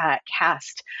Nayar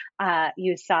caste,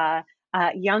 you saw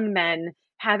young men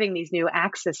having these new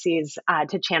accesses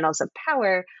to channels of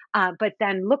power, but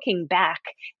then looking back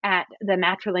at the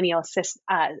matrilineal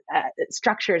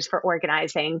structures for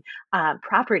organizing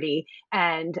property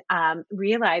and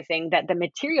realizing that the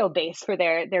material base for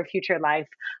their future life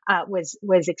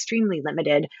was extremely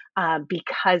limited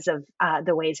because of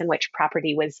the ways in which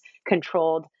property was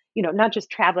controlled. Not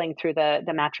just traveling through the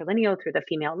matrilineal, through the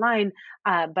female line,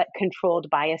 but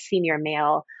controlled by a senior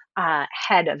male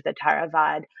head of the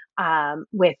Tharavad,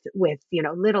 with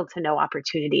little to no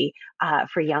opportunity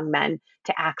for young men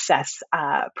to access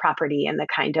property and the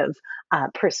kind of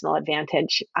personal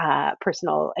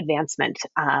advancement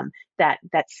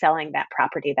that selling that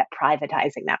property, that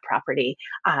privatizing that property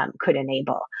could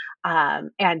enable.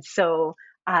 And so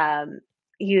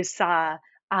you saw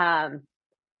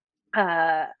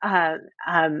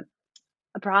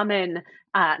Brahmin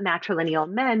matrilineal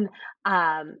men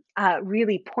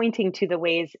really pointing to the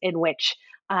ways in which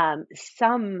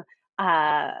some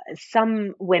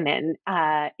women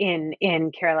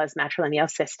in Kerala's matrilineal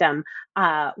system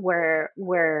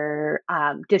were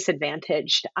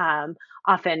disadvantaged,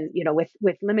 often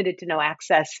with limited to no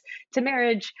access to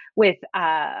marriage, with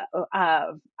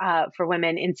for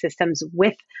women in systems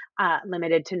with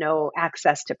limited to no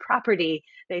access to property.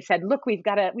 They said, look, we've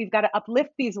got to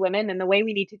uplift these women, and the way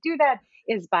we need to do that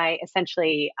is by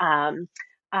essentially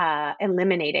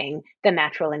eliminating the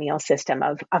matrilineal system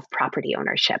of property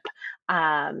ownership,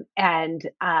 and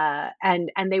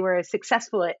they were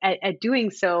successful at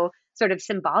doing so, sort of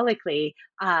symbolically,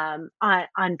 on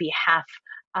behalf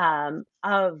of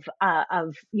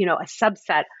a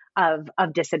subset of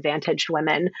disadvantaged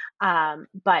women,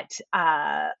 but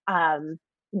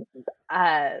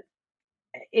I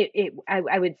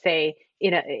would say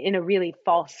in a really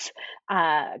false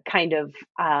kind of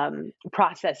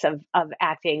process of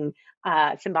acting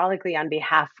symbolically on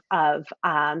behalf of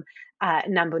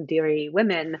Nambudiri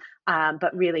women,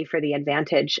 but really for the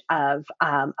advantage of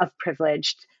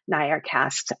privileged Nayar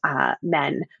caste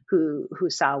men who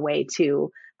saw a way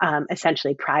to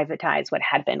essentially privatize what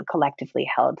had been collectively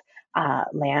held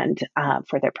land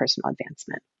for their personal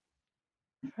advancement.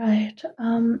 Right.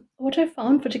 What I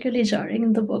found particularly jarring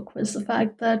in the book was the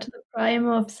fact that the crime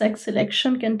of sex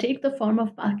selection can take the form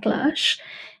of backlash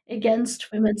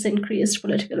against women's increased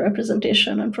political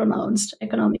representation and pronounced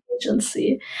economic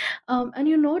agency. And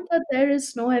you note that there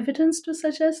is no evidence to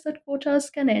suggest that quotas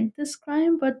can end this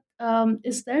crime, but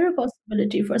is there a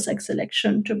possibility for sex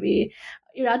selection to be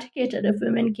eradicated if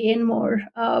women gain more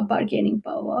bargaining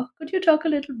power? Could you talk a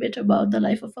little bit about the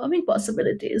life-affirming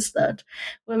possibilities that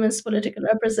women's political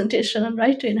representation and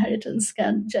right to inheritance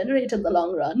can generate in the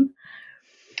long run?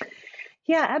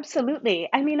 Yeah, absolutely.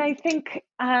 I mean, I think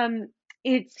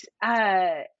it's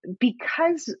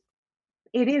because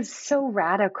it is so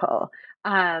radical.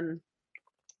 Both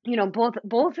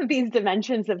of these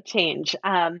dimensions of change,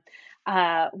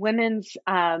 women's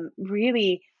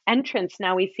really entrance.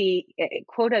 Now we see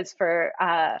quotas for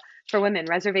women,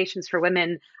 reservations for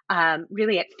women,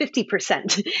 really at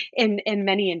 50% in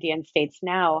many Indian states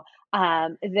now.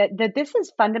 That this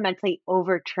is fundamentally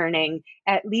overturning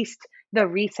at least the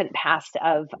recent past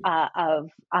of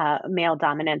male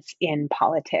dominance in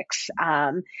politics,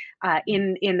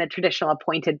 in the traditional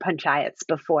appointed panchayats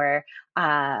before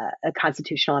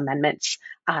constitutional amendments,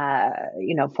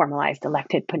 formalized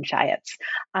elected panchayats.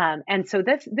 And so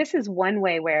this is one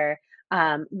way where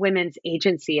women's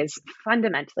agency is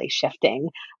fundamentally shifting,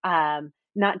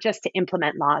 not just to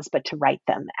implement laws, but to write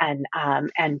them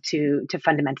and to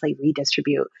fundamentally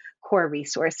redistribute core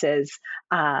resources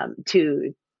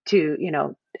to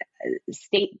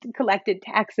state collected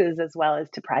taxes as well as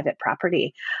to private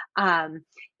property, and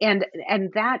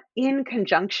that in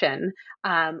conjunction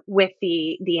with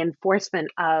the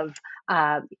enforcement of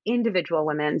individual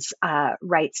women's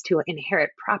rights to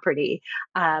inherit property,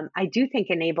 I do think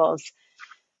enables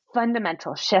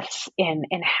fundamental shifts in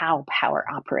how power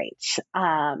operates.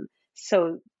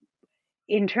 So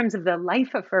in terms of the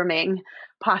life affirming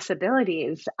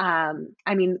possibilities,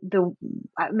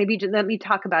 maybe let me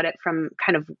talk about it from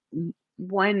kind of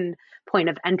one point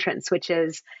of entrance, which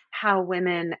is how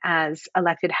women as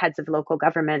elected heads of local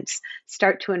governments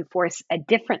start to enforce a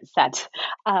different set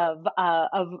of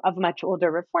much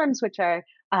older reforms, which are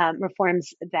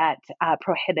reforms that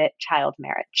prohibit child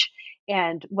marriage.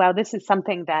 And while this is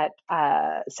something that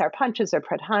sarpanchs or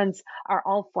pradhans are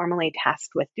all formally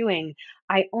tasked with doing,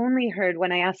 I only heard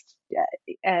when I asked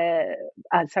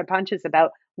sarpanchs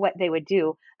about what they would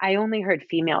do, I only heard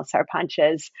female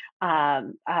sarpanchs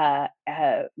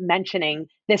mentioning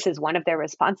this is one of their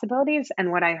responsibilities.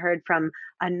 And what I heard from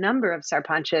a number of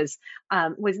sarpanchs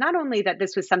was not only that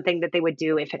this was something that they would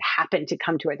do if it happened to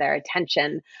come to their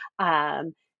attention,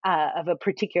 of a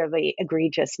particularly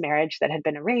egregious marriage that had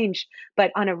been arranged, but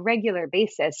on a regular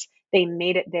basis, they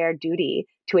made it their duty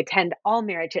to attend all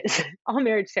marriages, all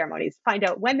marriage ceremonies, find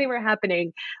out when they were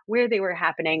happening, where they were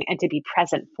happening, and to be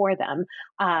present for them,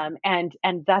 and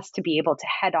thus to be able to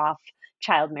head off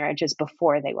child marriages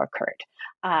before they occurred.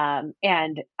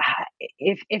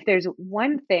 If there's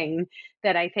one thing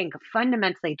that I think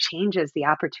fundamentally changes the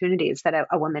opportunities that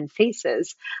a woman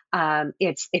faces,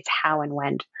 it's how and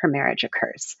when her marriage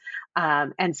occurs.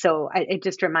 And so it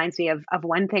just reminds me of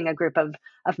one thing a group of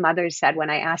mothers said when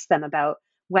I asked them about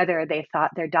whether they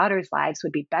thought their daughters' lives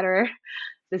would be better,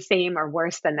 the same, or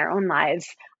worse than their own lives.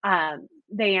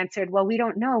 They answered, well, we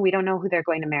don't know. We don't know who they're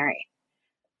going to marry.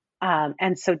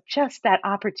 And so just that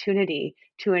opportunity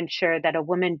to ensure that a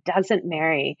woman doesn't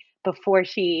marry before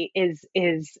she is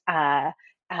an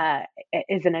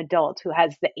adult who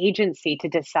has the agency to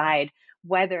decide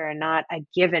whether or not a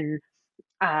given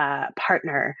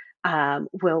partner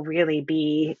will really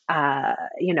be, a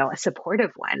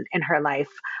supportive one in her life.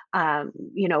 A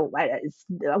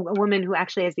woman who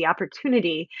actually has the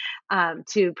opportunity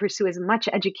to pursue as much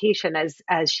education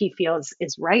as she feels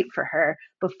is right for her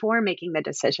before making the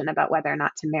decision about whether or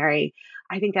not to marry.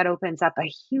 I think that opens up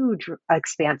a huge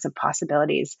expanse of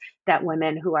possibilities that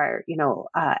women who are,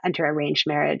 enter arranged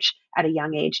marriage at a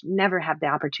young age never have the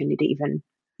opportunity to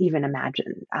even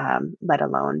imagine, let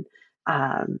alone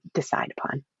decide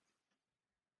upon.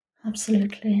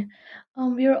 Absolutely.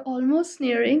 We are almost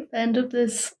nearing the end of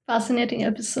this fascinating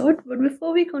episode, but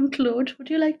before we conclude, would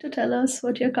you like to tell us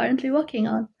what you're currently working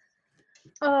on?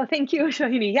 Oh, thank you,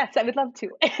 Shohini. Yes, I would love to.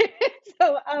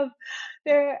 So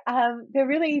there are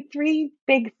really three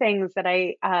big things that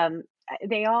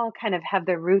they all kind of have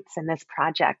their roots in this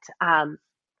project.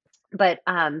 But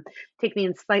take me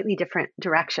in slightly different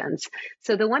directions.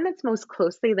 So the one that's most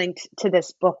closely linked to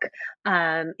this book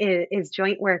is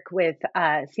joint work with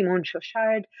Simone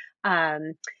Chauchard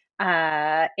and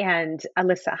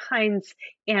Alyssa Hines.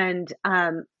 And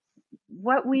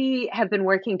what we have been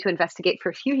working to investigate for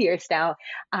a few years now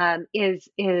is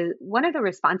one of the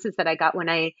responses that I got when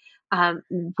I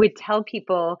would tell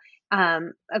people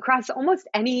across almost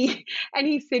any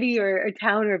city or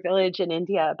town or village in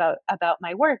India about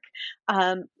my work.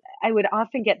 I would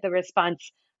often get the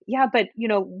response, yeah, but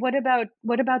what about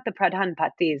the pradhan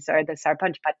patis or the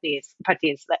sarpanch patis?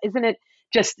 Isn't it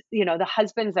just the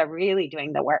husbands are really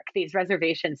doing the work? These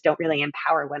reservations don't really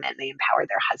empower women; they empower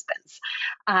their husbands.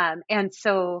 And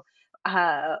so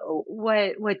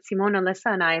what Simone,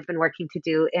 Alyssa, and I have been working to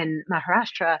do in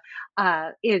Maharashtra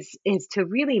is to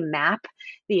really map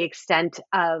the extent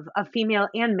of female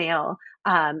and male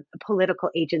political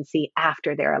agency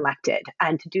after they're elected,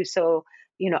 and to do so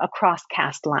across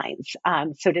caste lines.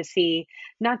 So to see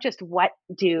not just what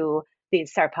do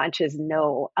these sarpanchs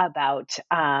know about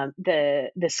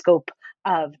the scope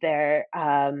of their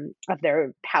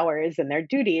powers and their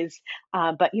duties,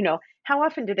 but how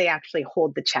often do they actually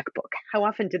hold the checkbook? How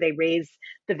often do they raise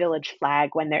the village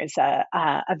flag when there's a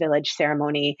village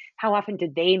ceremony? How often do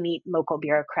they meet local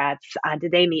bureaucrats? Do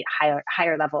they meet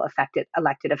higher level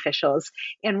elected officials?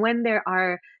 And when there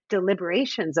are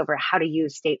deliberations over how to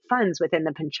use state funds within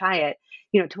the panchayat,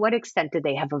 to what extent did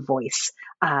they have a voice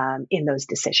in those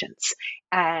decisions?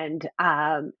 And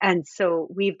so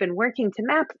we've been working to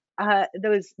map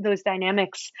those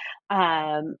dynamics,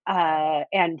 and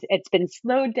it's been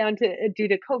slowed down due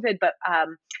to COVID, but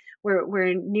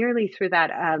we're nearly through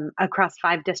that across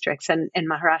 5 districts in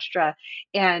Maharashtra,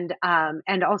 and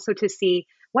also to see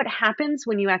what happens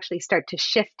when you actually start to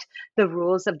shift the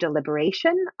rules of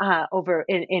deliberation over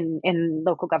in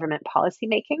local government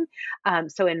policymaking.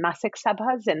 So in Masik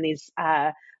Sabhas and these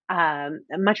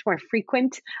much more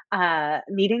frequent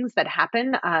meetings that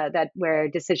happen where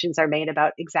decisions are made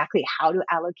about exactly how to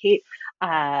allocate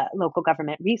local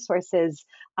government resources,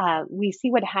 we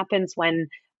see what happens when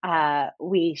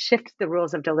we shift the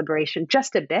rules of deliberation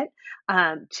just a bit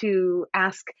to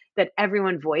ask that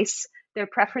everyone voice their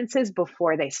preferences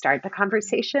before they start the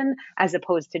conversation, as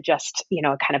opposed to just,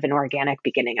 kind of an organic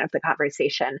beginning of the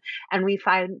conversation. And we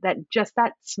find that just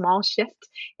that small shift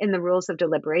in the rules of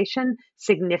deliberation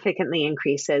significantly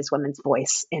increases women's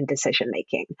voice in decision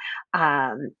making.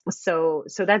 So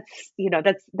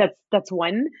that's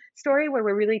one story where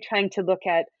we're really trying to look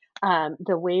at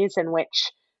the ways in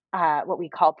which what we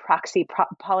call proxy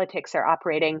politics are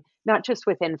operating, not just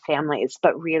within families,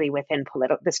 but really within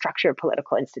the structure of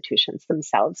political institutions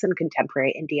themselves in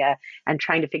contemporary India, and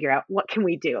trying to figure out what can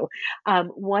we do.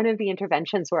 One of the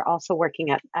interventions we're also working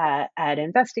at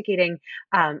investigating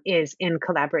is in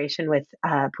collaboration with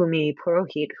Bhumi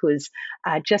Purohit, who's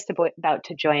just about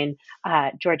to join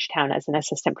Georgetown as an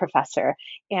assistant professor.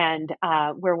 And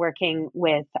we're working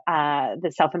with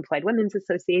the Self-Employed Women's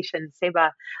Association,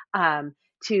 SEBA,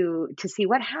 to see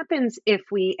what happens if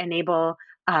we enable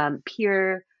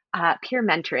peer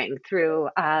mentoring through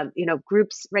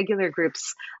regular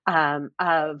groups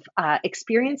of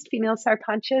experienced female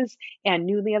sarpanches and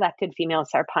newly elected female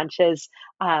sarpanches,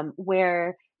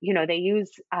 where they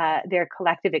use their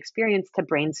collective experience to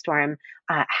brainstorm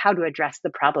how to address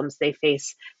the problems they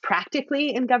face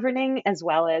practically in governing, as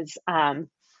well as kind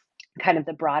of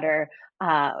the broader,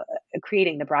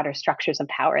 creating the broader structures of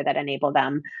power that enable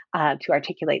them to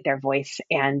articulate their voice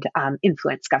and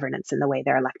influence governance in the way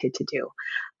they're elected to do.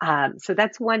 So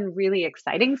that's one really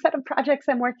exciting set of projects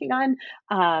I'm working on.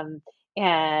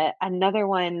 And another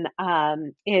one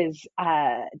is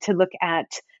to look at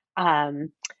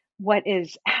what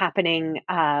is happening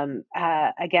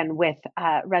again with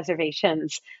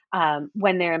reservations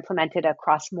when they're implemented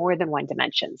across more than one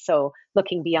dimension. So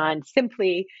looking beyond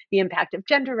simply the impact of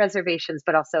gender reservations,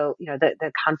 but also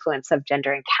the confluence of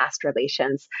gender and caste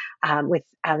relations with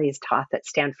Ali's Toth at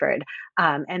Stanford.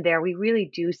 And there we really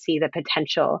do see the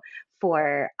potential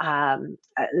for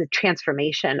the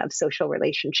transformation of social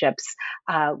relationships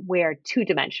where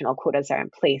 2-dimensional quotas are in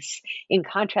place, in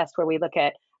contrast where we look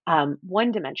at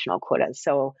one-dimensional quotas.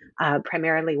 So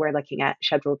primarily we're looking at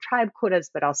scheduled tribe quotas,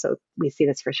 but also we see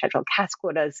this for scheduled caste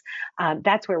quotas.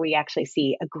 That's where we actually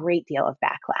see a great deal of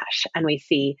backlash, and we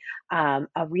see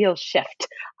a real shift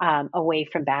away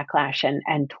from backlash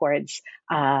and towards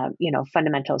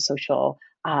fundamental social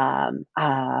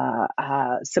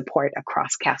support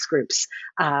across caste groups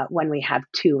when we have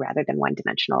 2 rather than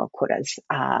one-dimensional quotas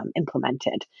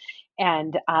implemented.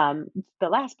 And the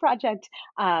last project,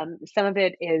 some of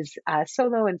it is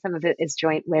solo and some of it is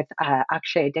joint with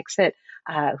Akshay Dixit,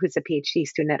 who's a PhD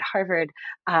student at Harvard.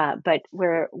 But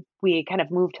we kind of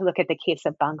moved to look at the case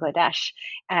of Bangladesh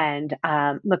and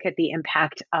look at the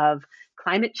impact of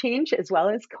climate change as well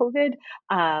as COVID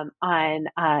on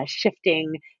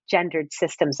shifting gendered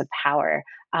systems of power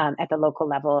at the local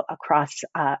level across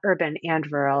urban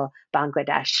and rural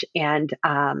Bangladesh. And,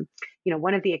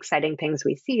 one of the exciting things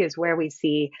we see is where we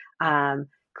see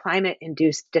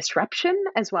climate-induced disruption,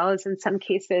 as well as in some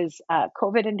cases,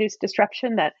 COVID-induced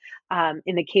disruption, that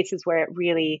in the cases where it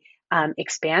really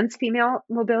expands female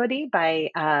mobility by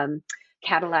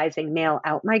catalyzing male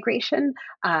out-migration,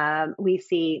 we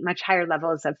see much higher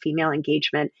levels of female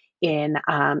engagement in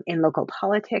local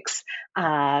politics,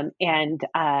 and kind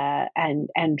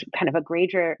of a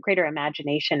greater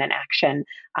imagination and action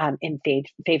in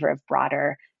favor of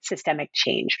broader systemic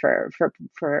change for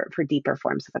deeper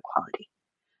forms of equality.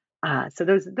 So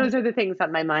those are the things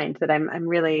on my mind that I'm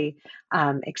really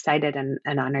excited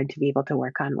and honored to be able to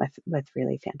work on with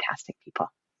really fantastic people.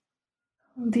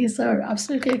 These are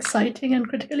absolutely exciting and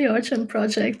critically urgent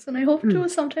projects, and I hope to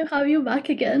sometime have you back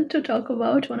again to talk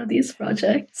about one of these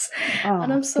projects.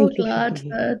 And I'm so glad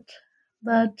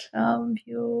that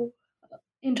you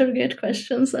interrogate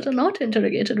questions that are not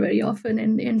interrogated very often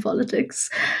in politics,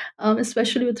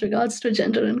 especially with regards to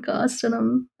gender and caste.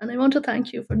 And I want to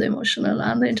thank you for the emotional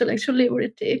and the intellectual labor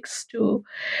it takes to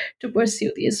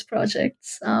pursue these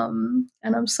projects. And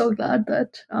I'm so glad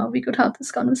that we could have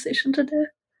this conversation today.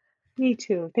 Me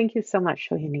too. Thank you so much,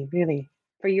 Sohini, really,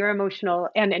 for your emotional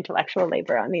and intellectual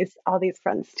labor on all these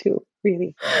fronts too,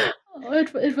 really. Oh,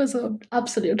 it was an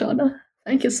absolute honor.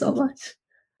 Thank you so much.